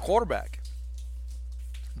was the better quarterback.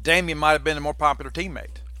 Damian might have been a more popular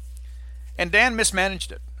teammate. And Dan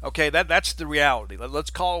mismanaged it. Okay, that's the reality. Let's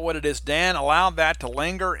call it what it is. Dan allowed that to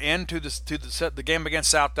linger into the game against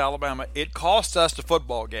South Alabama. It cost us the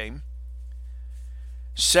football game,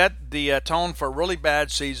 set the tone for a really bad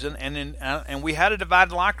season, and we had a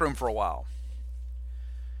divided locker room for a while.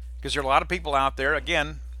 Because there are a lot of people out there,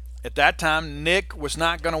 again, at that time, Nick was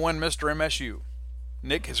not going to win Mr. MSU.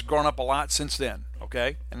 Nick has grown up a lot since then,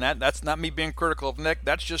 okay? And that's not me being critical of Nick.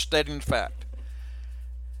 That's just stating the fact.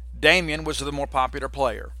 Damian was the more popular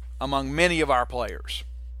player among many of our players.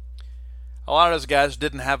 A lot of those guys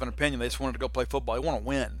didn't have an opinion. They just wanted to go play football. They want to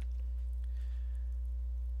win.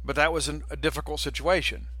 But that was a difficult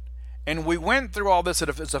situation. And we went through all this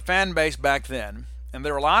as a fan base back then, and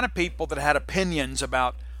there were a lot of people that had opinions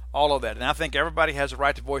about all of that. And I think everybody has a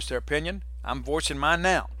right to voice their opinion. I'm voicing mine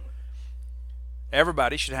now.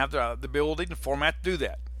 Everybody should have the ability and format to do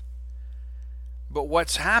that. But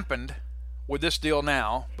what's happened with this deal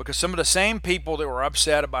now, because some of the same people that were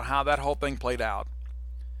upset about how that whole thing played out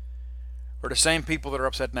are the same people that are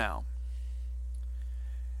upset now.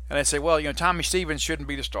 And they say, well, Tommy Stevens shouldn't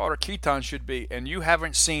be the starter, Keaton should be, and you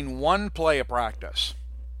haven't seen one play of practice.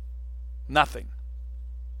 Nothing.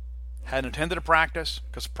 Hadn't attended a practice,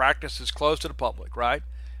 because practice is closed to the public, right?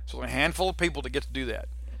 So only a handful of people that get to do that.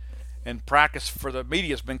 And practice for the media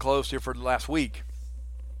has been closed here for the last week.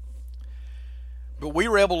 But we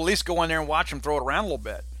were able to at least go in there and watch them throw it around a little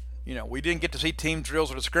bit. We didn't get to see team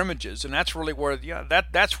drills or the scrimmages, and that's really where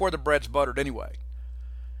that's where the bread's buttered anyway.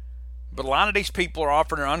 But a lot of these people are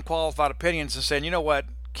offering their unqualified opinions and saying, you know what,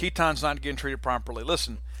 Keaton's not getting treated properly.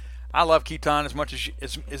 Listen, I love Keaton as much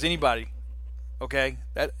as anybody. Okay,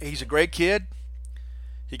 he's a great kid.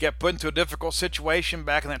 He got put into a difficult situation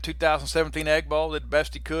back in that 2017 Egg Bowl. Did the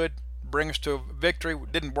best he could, bring us to a victory.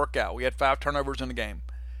 It didn't work out. We had 5 turnovers in the game.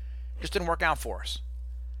 Just didn't work out for us.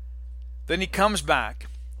 Then he comes back,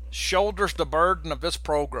 shoulders the burden of this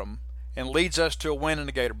program, and leads us to a win in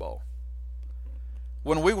the Gator Bowl.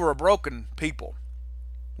 When we were a broken people,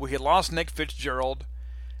 we had lost Nick Fitzgerald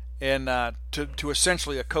and to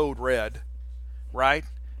essentially a code red, right?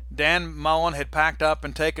 Dan Mullen had packed up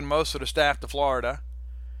and taken most of the staff to Florida.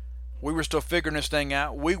 We were still figuring this thing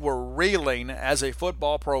out. We were reeling as a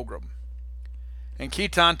football program. And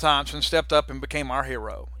Keaton Thompson stepped up and became our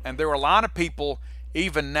hero. And there are a lot of people,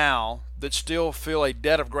 even now, that still feel a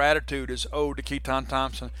debt of gratitude is owed to Keaton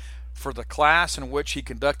Thompson for the class in which he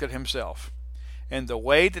conducted himself. And the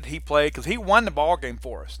way that he played, because he won the ball game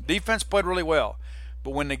for us. Defense played really well.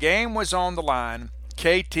 But when the game was on the line,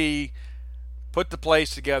 KT put the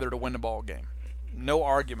plays together to win the ball game. No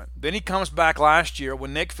argument. Then he comes back last year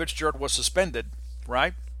when Nick Fitzgerald was suspended,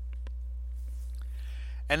 right?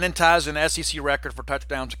 And then ties an SEC record for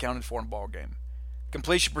touchdowns accounted for in the ball game.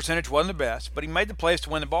 Completion percentage wasn't the best, but he made the plays to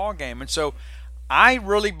win the ball game. And so I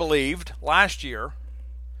really believed last year,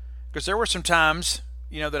 because there were some times,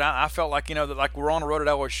 that I felt like, that like we're on the road at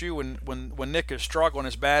LSU when Nick is struggling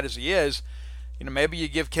as bad as he is, maybe you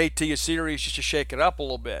give KT a series just to shake it up a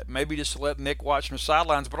little bit. Maybe just to let Nick watch from the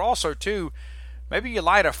sidelines, but also too, maybe you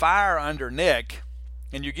light a fire under Nick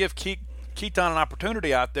and you give Keaton an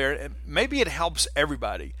opportunity out there, and maybe it helps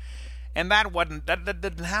everybody. And that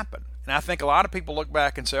didn't happen. And I think a lot of people look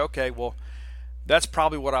back and say, okay, well, that's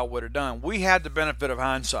probably what I would have done. We had the benefit of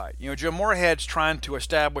hindsight. Joe Moorhead's trying to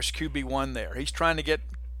establish QB1 there. He's trying to get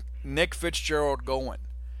Nick Fitzgerald going.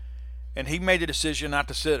 And he made the decision not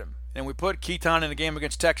to sit him. And we put Keaton in the game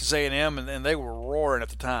against Texas A&M, and they were roaring at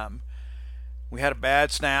the time. We had a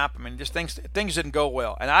bad snap. I mean, just things didn't go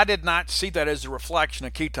well. And I did not see that as a reflection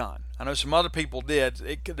of Keaton. I know some other people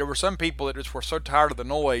did. There were some people that just were so tired of the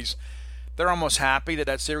noise, they're almost happy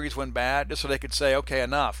that series went bad just so they could say, okay,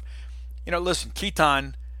 enough. Listen,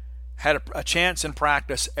 Keaton had a chance in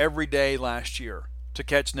practice every day last year to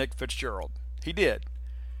catch Nick Fitzgerald. He did.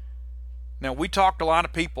 Now, we talked to a lot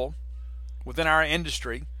of people within our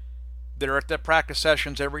industry that are at their practice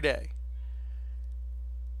sessions every day.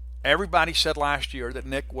 Everybody said last year that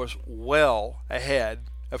Nick was well ahead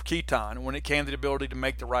of Keaton when it came to the ability to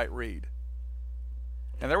make the right read.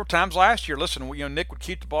 And there were times last year, listen, Nick would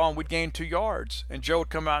keep the ball and we'd gain 2 yards. And Joe would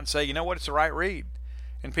come out and say, you know what, it's the right read.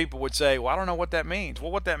 And people would say, well, I don't know what that means.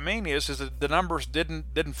 Well, what that means is that the numbers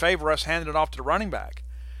didn't favor us handing it off to the running back.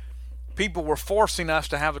 People were forcing us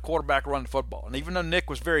to have the quarterback run the football. And even though Nick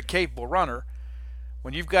was a very capable runner,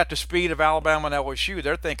 when you've got the speed of Alabama and LSU,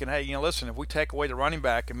 they're thinking, hey, listen, if we take away the running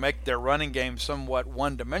back and make their running game somewhat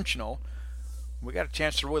one-dimensional, we got a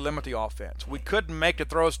chance to really limit the offense. We couldn't make the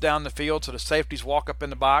throws down the field so the safeties walk up in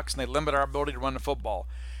the box and they limit our ability to run the football.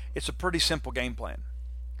 It's a pretty simple game plan.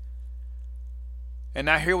 And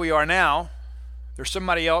now here we are now. There's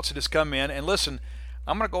somebody else that has come in. And listen,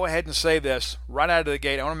 I'm going to go ahead and say this right out of the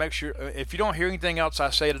gate. I want to make sure, if you don't hear anything else I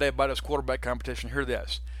say today about this quarterback competition, hear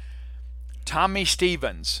this. Tommy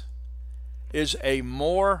Stevens is a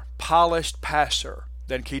more polished passer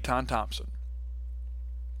than Keaton Thompson.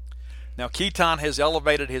 Now, Keaton has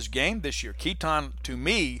elevated his game this year. Keaton, to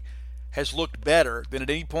me, has looked better than at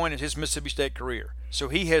any point in his Mississippi State career. So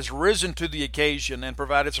he has risen to the occasion and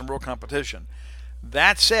provided some real competition.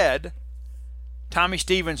 That said, Tommy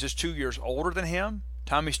Stevens is 2 years older than him.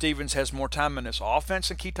 Tommy Stevens has more time in this offense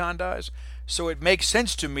than Keaton does. So it makes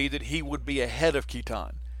sense to me that he would be ahead of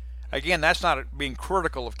Keaton. Again, that's not being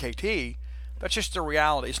critical of KT. That's just the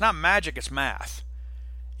reality. It's not magic, it's math.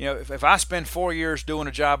 If I spend 4 years doing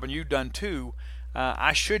a job and you've done 2,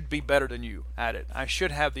 I should be better than you at it. I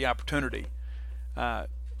should have the opportunity to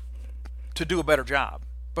do a better job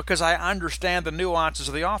because I understand the nuances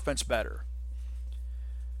of the offense better.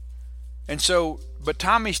 And so, but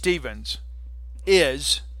Tommy Stevens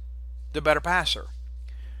is the better passer.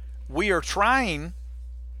 We are trying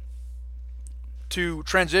to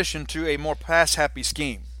transition to a more pass-happy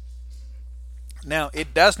scheme. Now,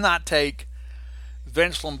 it does not take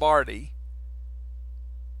Vince Lombardi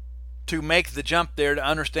to make the jump there to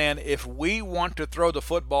understand if we want to throw the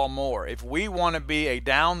football more, if we want to be a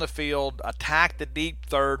down-the-field, attack the deep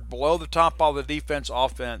third, below the top of the defense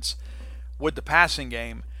offense with the passing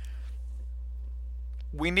game,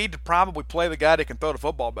 we need to probably play the guy that can throw the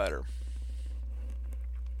football better.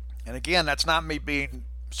 And again, that's not me being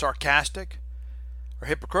sarcastic or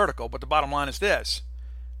hypocritical, but the bottom line is this.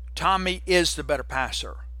 Tommy is the better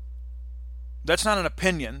passer. That's not an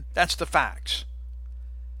opinion. That's the facts.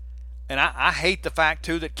 And I hate the fact,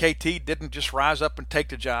 too, that KT didn't just rise up and take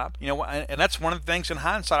the job. And that's one of the things in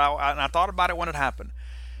hindsight, I thought about it when it happened.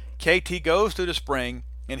 KT goes through the spring,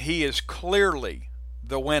 and he is clearly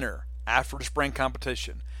the winner after the spring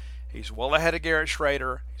competition. He's well ahead of Garrett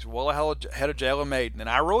Schrader. He's well ahead of Jalen Maiden. And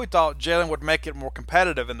I really thought Jalen would make it more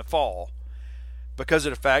competitive in the fall because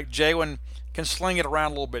of the fact Jalen can sling it around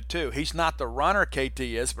a little bit too. He's not the runner KT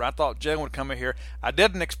is, but I thought Jalen would come in here. I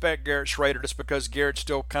didn't expect Garrett Schrader just because Garrett's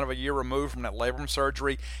still kind of a year removed from that labrum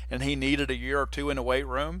surgery and he needed a year or two in the weight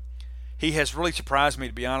room. He has really surprised me,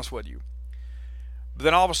 to be honest with you. But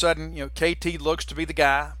then all of a sudden, KT looks to be the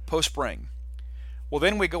guy post-spring. Well,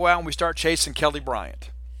 then we go out and we start chasing Kelly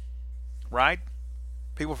Bryant, right?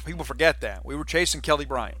 People forget that. We were chasing Kelly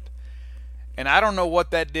Bryant. And I don't know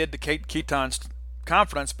what that did to Keaton's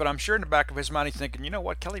confidence, but I'm sure in the back of his mind he's thinking, you know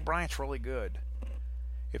what, Kelly Bryant's really good.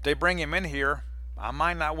 If they bring him in here, I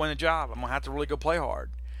might not win the job. I'm going to have to really go play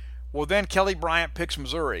hard. Well, then Kelly Bryant picks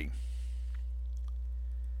Missouri.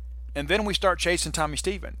 And then we start chasing Tommy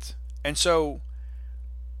Stevens. And so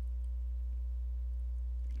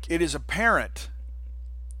it is apparent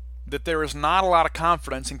that there is not a lot of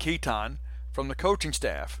confidence in Keaton from the coaching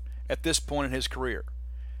staff at this point in his career.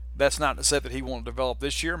 That's not to say that he won't develop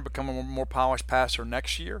this year and become a more polished passer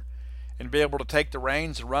next year and be able to take the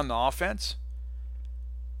reins and run the offense.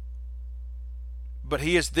 But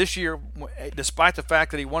he is this year, despite the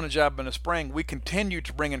fact that he won a job in the spring, we continue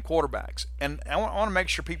to bring in quarterbacks. And I want to make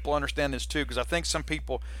sure people understand this too, because I think some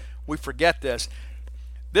people, we forget this.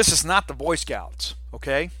 This is not the Boy Scouts,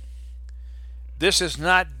 okay? This is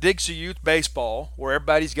not Dixie Youth Baseball where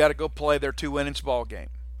everybody's got to go play their 2 innings ball game.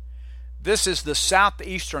 This is the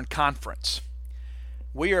Southeastern Conference.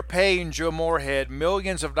 We are paying Joe Moorhead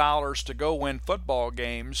millions of dollars to go win football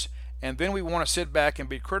games, and then we want to sit back and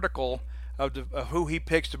be critical of who he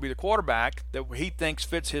picks to be the quarterback that he thinks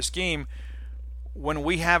fits his scheme when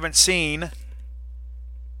we haven't seen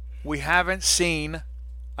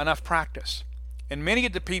enough practice. And many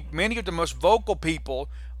of the most vocal people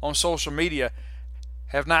on social media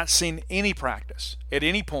have not seen any practice at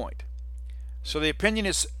any point. So the opinion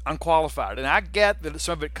is unqualified. And I get that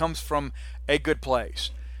some of it comes from a good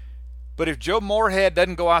place. But if Joe Moorhead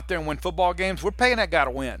doesn't go out there and win football games, we're paying that guy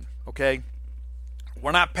to win, okay?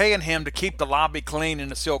 We're not paying him to keep the lobby clean in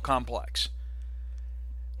the SEAL complex.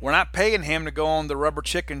 We're not paying him to go on the rubber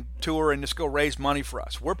chicken tour and just go raise money for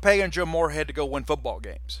us. We're paying Joe Moorhead to go win football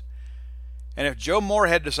games. And if Joe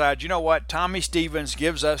Moorhead decides, you know what, Tommy Stevens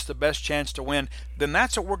gives us the best chance to win, then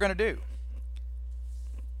that's what we're going to do.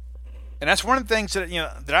 And that's one of the things that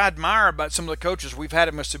that I admire about some of the coaches we've had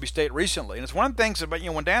at Mississippi State recently. And it's one of the things about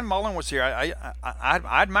when Dan Mullen was here,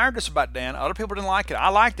 I admired this about Dan. Other people didn't like it. I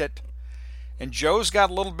liked it. And Joe's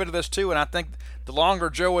got a little bit of this too. And I think the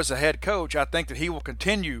longer Joe is a head coach, I think that he will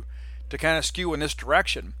continue to kind of skew in this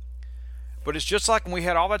direction. But it's just like when we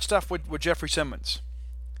had all that stuff with Jeffrey Simmons.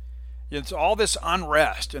 It's all this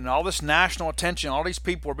unrest and all this national attention. All these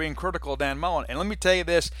people are being critical of Dan Mullen. And let me tell you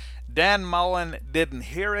this, Dan Mullen didn't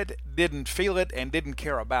hear it, didn't feel it, and didn't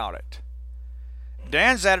care about it.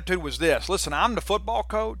 Dan's attitude was this: listen, I'm the football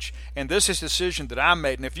coach, and this is a decision that I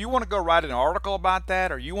made. And if you want to go write an article about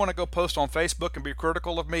that, or you want to go post on Facebook and be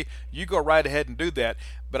critical of me, you go right ahead and do that.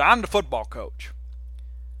 But I'm the football coach.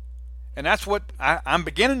 And that's what I'm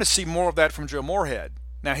beginning to see more of that from Joe Moorhead.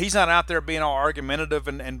 Now, he's not out there being all argumentative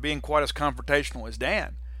and being quite as confrontational as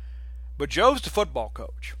Dan. But Joe's the football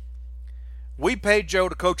coach. We paid Joe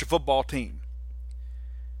to coach a football team.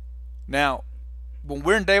 Now, when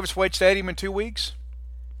we're in Davis Wade Stadium in 2 weeks,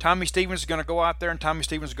 Tommy Stevens is going to go out there and Tommy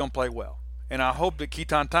Stevens is going to play well. And I hope that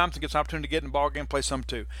Keaton Thompson gets an opportunity to get in the ball game and play some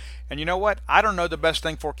too. And you know what? I don't know the best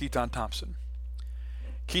thing for Keaton Thompson.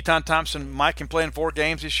 Keaton Thompson might can play in 4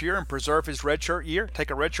 games this year and preserve his redshirt year, take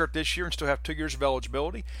a redshirt this year and still have 2 years of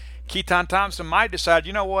eligibility. Keaton Thompson might decide,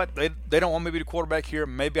 you know what, they don't want me to be the quarterback here,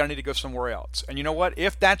 maybe I need to go somewhere else. And you know what,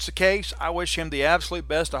 if that's the case, I wish him the absolute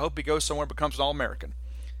best. I hope he goes somewhere and becomes an All-American.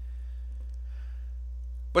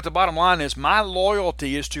 But the bottom line is my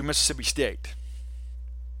loyalty is to Mississippi State.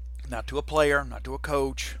 Not to a player, not to a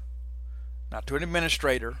coach, not to an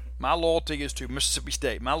administrator. My loyalty is to Mississippi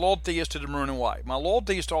State. My loyalty is to the maroon and white. My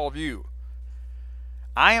loyalty is to all of you.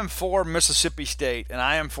 I am for Mississippi State, and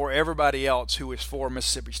I am for everybody else who is for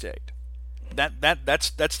Mississippi State. That's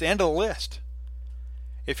the end of the list.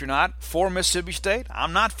 If you're not for Mississippi State,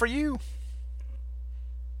 I'm not for you.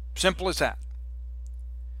 Simple as that.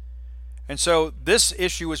 And so this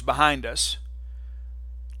issue is behind us.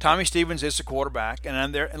 Tommy Stevens is the quarterback, and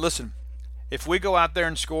I'm there. And listen, if we go out there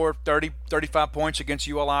and score 30, 35 points against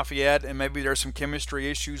UL Lafayette, and maybe there's some chemistry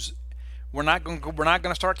issues, we're not going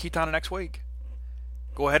to start Keaton next week.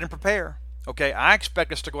 Go ahead and prepare. Okay, I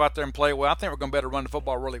expect us to go out there and play well. I think we're going to be able to run the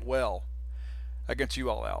football really well against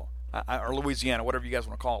ULL or Louisiana, whatever you guys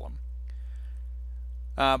want to call them.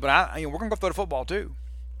 But we're going to go throw the football too.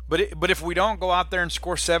 But if we don't go out there and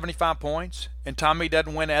score 75 points and Tommy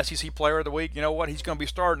doesn't win SEC Player of the Week, you know what? He's going to be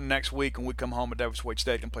starting next week when we come home at Davis Wade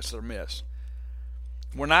Stadium and play Southern Miss.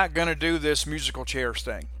 We're not going to do this musical chairs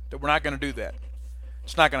thing. We're not going to do that.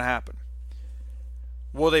 It's not going to happen.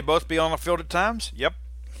 Will they both be on the field at times? Yep.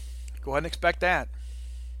 Go ahead and expect that.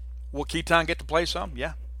 Will Keaton get to play some?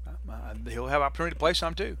 Yeah. He'll have opportunity to play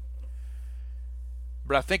some too.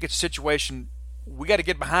 But I think it's a situation, we got to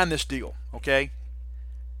get behind this deal, okay?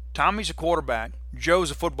 Tommy's a quarterback.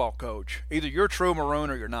 Joe's a football coach. Either you're true Maroon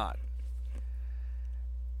or you're not.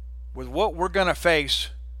 With what we're going to face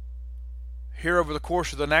here over the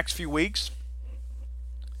course of the next few weeks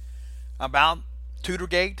about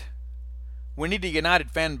Tutorgate, we need a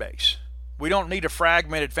united fan base. We don't need a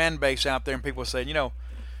fragmented fan base out there and people saying,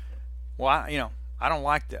 I don't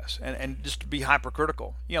like this. And just to be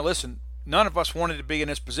hypercritical. Listen, none of us wanted to be in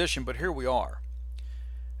this position, but here we are.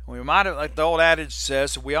 We might have, like the old adage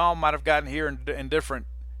says, we all might have gotten here in different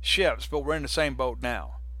ships, but we're in the same boat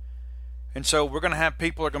now. And so we're going to have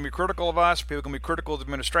people that are going to be critical of us. People are going to be critical of the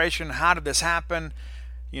administration. How did this happen?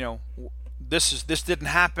 This didn't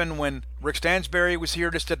happen when Rick Stansberry was here.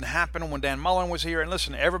 This didn't happen when Dan Mullen was here. And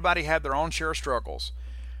listen, everybody had their own share of struggles.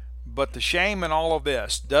 But the shame in all of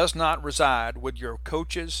this does not reside with your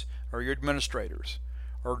coaches or your administrators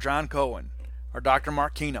or John Cohen or Dr.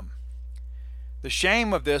 Mark Keenum. The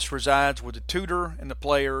shame of this resides with the tutor and the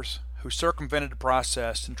players who circumvented the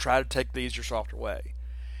process and tried to take the easier, softer way.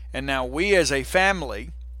 And now we as a family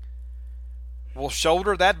We'll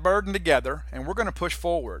shoulder that burden together, and we're going to push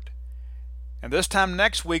forward. And this time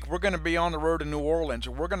next week, we're going to be on the road to New Orleans,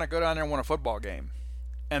 and we're going to go down there and win a football game.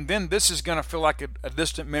 And then this is going to feel like a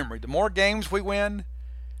distant memory. The more games we win,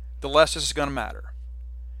 the less this is going to matter.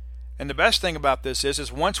 And the best thing about this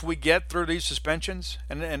is once we get through these suspensions,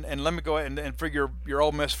 and let me go ahead and for your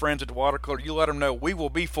Ole Miss friends at the water cooler, you let them know we will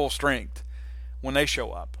be full strength when they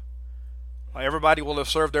show up. Everybody will have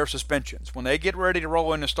served their suspensions. When they get ready to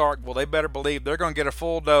roll into Starkville, they better believe they're going to get a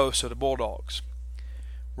full dose of the Bulldogs.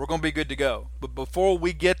 We're going to be good to go. But before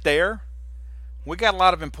we get there, we got a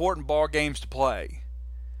lot of important ball games to play.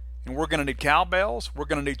 And we're going to need cowbells. We're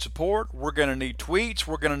going to need support. We're going to need tweets.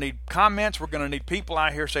 We're going to need comments. We're going to need people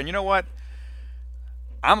out here saying, you know what?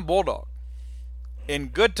 I'm a Bulldog. In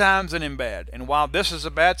good times and in bad. And while this is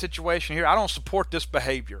a bad situation here, I don't support this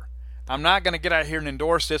behavior. I'm not going to get out here and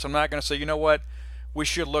endorse this. I'm not going to say, you know what? We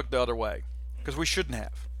should look the other way. Because we shouldn't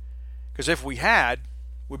have. Because if we had,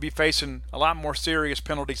 we'd be facing a lot more serious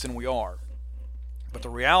penalties than we are. But the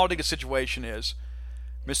reality of the situation is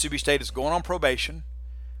Mississippi State is going on probation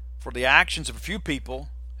for the actions of a few people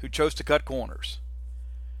who chose to cut corners.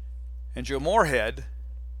 And Joe Moorhead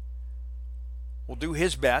will do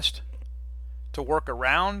his best to work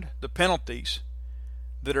around the penalties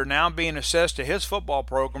that are now being assessed to his football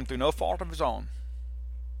program through no fault of his own.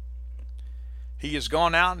 He has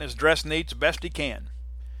gone out and has dressed neat the best he can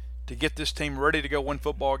to get this team ready to go win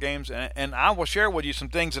football games. And I will share with you some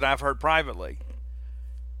things that I've heard privately.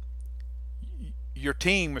 Your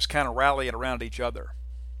team is kind of rallying around each other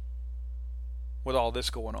with all this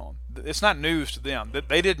going on. It's not news to them.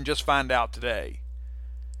 They didn't just find out today.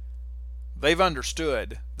 They've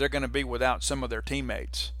understood they're going to be without some of their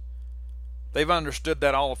teammates. They've understood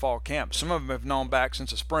that all of fall camp. Some of them have known back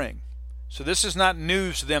since the spring. So this is not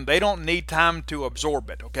news to them. They don't need time to absorb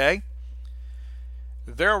it, okay?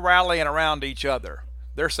 They're rallying around each other.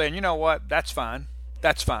 They're saying, you know what, that's fine.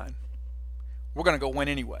 That's fine. We're going to go win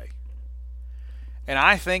anyway. And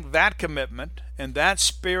I think that commitment and that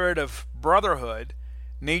spirit of brotherhood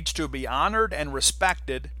needs to be honored and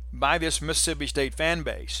respected by this Mississippi State fan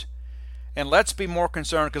base. And let's be more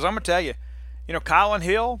concerned, because I'm going to tell you, Colin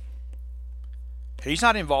Hill, he's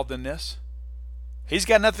not involved in this. He's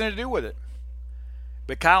got nothing to do with it.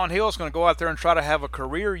 But Colin Hill is going to go out there and try to have a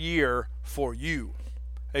career year for you,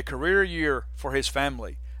 a career year for his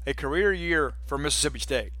family, a career year for Mississippi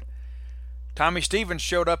State. Tommy Stevens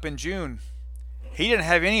showed up in June. He didn't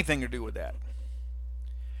have anything to do with that.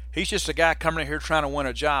 He's just a guy coming in here trying to win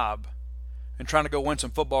a job and trying to go win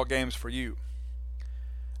some football games for you.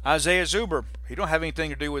 Isaiah Zuber, he don't have anything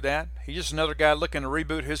to do with that. He's just another guy looking to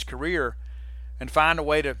reboot his career and find a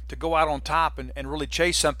way to go out on top and really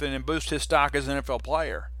chase something and boost his stock as an NFL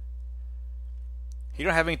player. He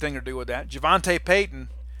don't have anything to do with that. Javonte Payton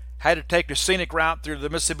had to take the scenic route through the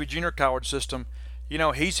Mississippi Junior College system.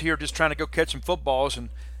 He's here just trying to go catch some footballs and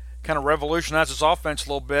kind of revolutionize his offense a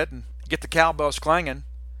little bit and get the cowbells clanging.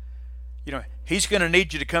 He's going to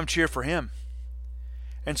need you to come cheer for him.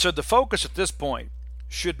 And so the focus at this point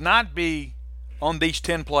should not be on these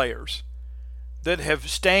 10 players that have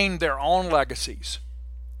stained their own legacies.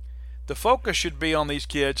 The focus should be on these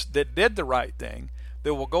kids that did the right thing,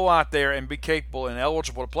 that will go out there and be capable and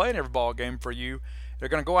eligible to play in every ball game for you. They're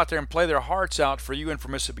going to go out there and play their hearts out for you and for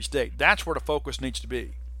Mississippi State. That's where the focus needs to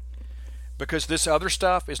be. Because this other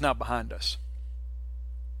stuff is not behind us.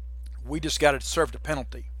 We just got to serve the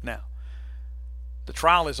penalty now. The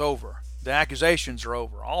trial is over. The accusations are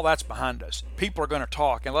over. All that's behind us. People are going to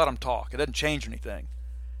talk, and let them talk. It doesn't change anything.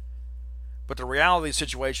 But the reality of the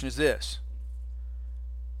situation is this.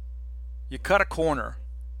 You cut a corner,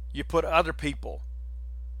 you put other people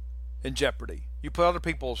in jeopardy. You put other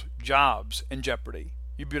people's jobs in jeopardy.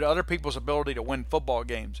 You put other people's ability to win football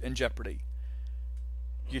games in jeopardy.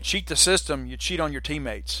 You cheat the system, you cheat on your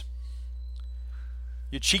teammates.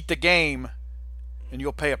 You cheat the game, and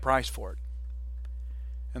you'll pay a price for it.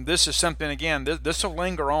 And this is something, again, this will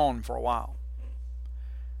linger on for a while.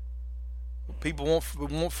 People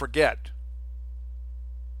won't forget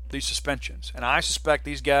these suspensions. And I suspect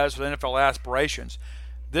these guys with NFL aspirations,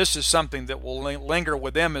 this is something that will linger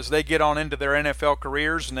with them as they get on into their NFL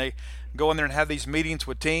careers and they go in there and have these meetings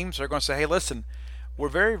with teams. They're going to say, hey, listen, we're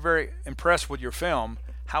very, very impressed with your film.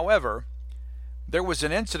 However, there was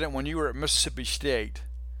an incident when you were at Mississippi State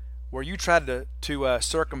where you tried to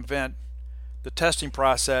circumvent the testing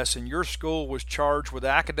process, and your school was charged with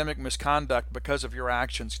academic misconduct because of your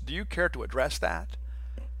actions. Do you care to address that?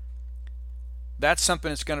 That's something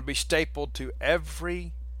that's going to be stapled to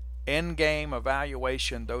every in-game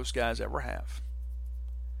evaluation those guys ever have.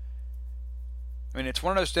 I mean, it's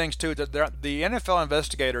one of those things, too, that the NFL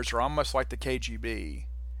investigators are almost like the KGB.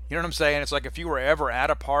 You know what I'm saying? It's like if you were ever at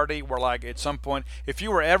a party where, like, at some point, if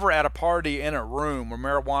you were ever at a party in a room where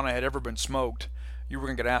marijuana had ever been smoked, you were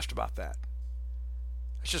going to get asked about that.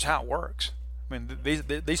 It's just how it works. I mean,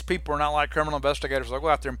 these people are not like criminal investigators. They'll go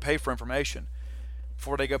out there and pay for information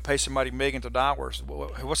before they go pay somebody millions of dollars.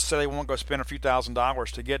 What's to say they won't go spend a few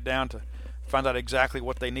 $1,000s to get down to find out exactly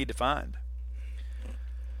what they need to find?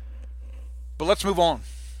 But let's move on.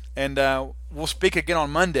 And we'll speak again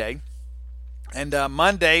on Monday. And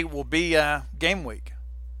Monday will be game week.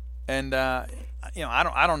 And, I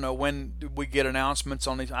don't know when we get announcements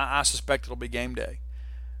on these. I suspect it'll be game day.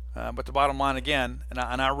 But the bottom line again, and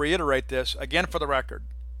I reiterate this again for the record,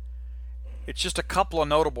 it's just a couple of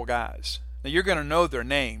notable guys. Now, you're going to know their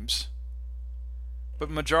names, but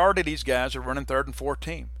the majority of these guys are running third and fourth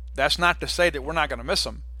team. That's not to say that we're not going to miss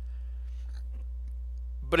them,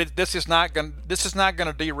 but this is not going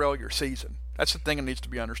to derail your season. That's the thing that needs to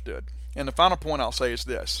be understood. And the final point I'll say is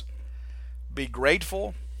this: be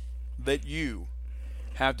grateful that you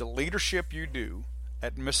have the leadership you do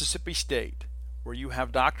at Mississippi State, where you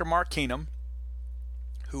have Dr. Mark Keenum,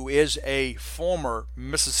 who is a former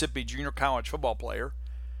Mississippi junior college football player,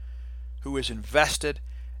 who is invested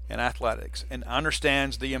in athletics and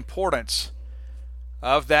understands the importance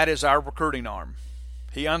of that as our recruiting arm.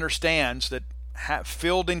 He understands that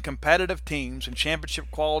fielding competitive teams and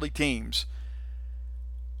championship quality teams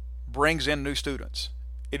brings in new students.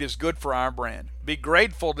 It is good for our brand. Be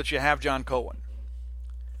grateful that you have John Cohen,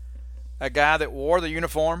 a guy that wore the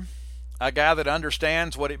uniform, a guy that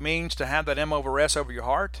understands what it means to have that M over S over your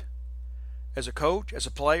heart as a coach, as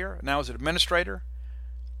a player, now as an administrator.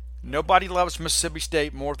 Nobody loves Mississippi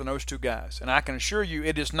State more than those two guys. And I can assure you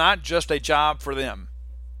it is not just a job for them.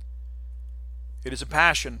 It is a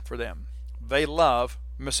passion for them. They love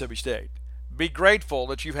Mississippi State. Be grateful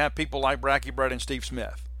that you have people like Bracky Brett and Steve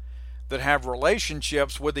Smith that have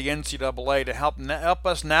relationships with the NCAA to help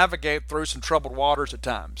us navigate through some troubled waters at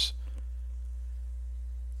times.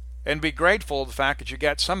 And be grateful of the fact that you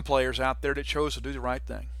got some players out there that chose to do the right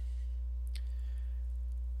thing.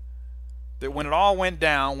 That when it all went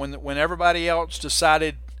down, when everybody else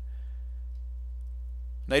decided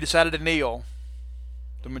to kneel,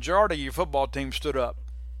 the majority of your football team stood up.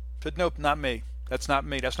 Said, nope, not me. That's not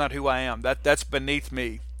me. That's not who I am. That's beneath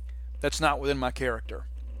me. That's not within my character.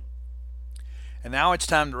 And now it's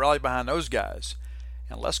time to rally behind those guys.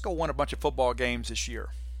 And let's go win a bunch of football games this year,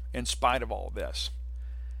 in spite of all of this.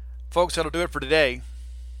 Folks, that'll do it for today.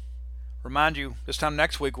 Remind you, this time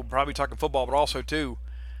next week we'll probably be talking football, but also, too,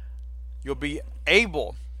 you'll be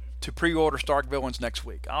able to pre-order Stark Villains next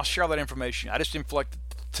week. I'll share that information. I just didn't feel like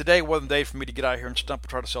today wasn't the day for me to get out here and stump and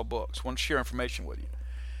try to sell books. I want to share information with you.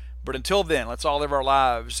 But until then, let's all live our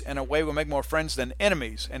lives in a way we'll make more friends than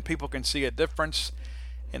enemies, and people can see a difference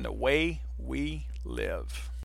in the way we live.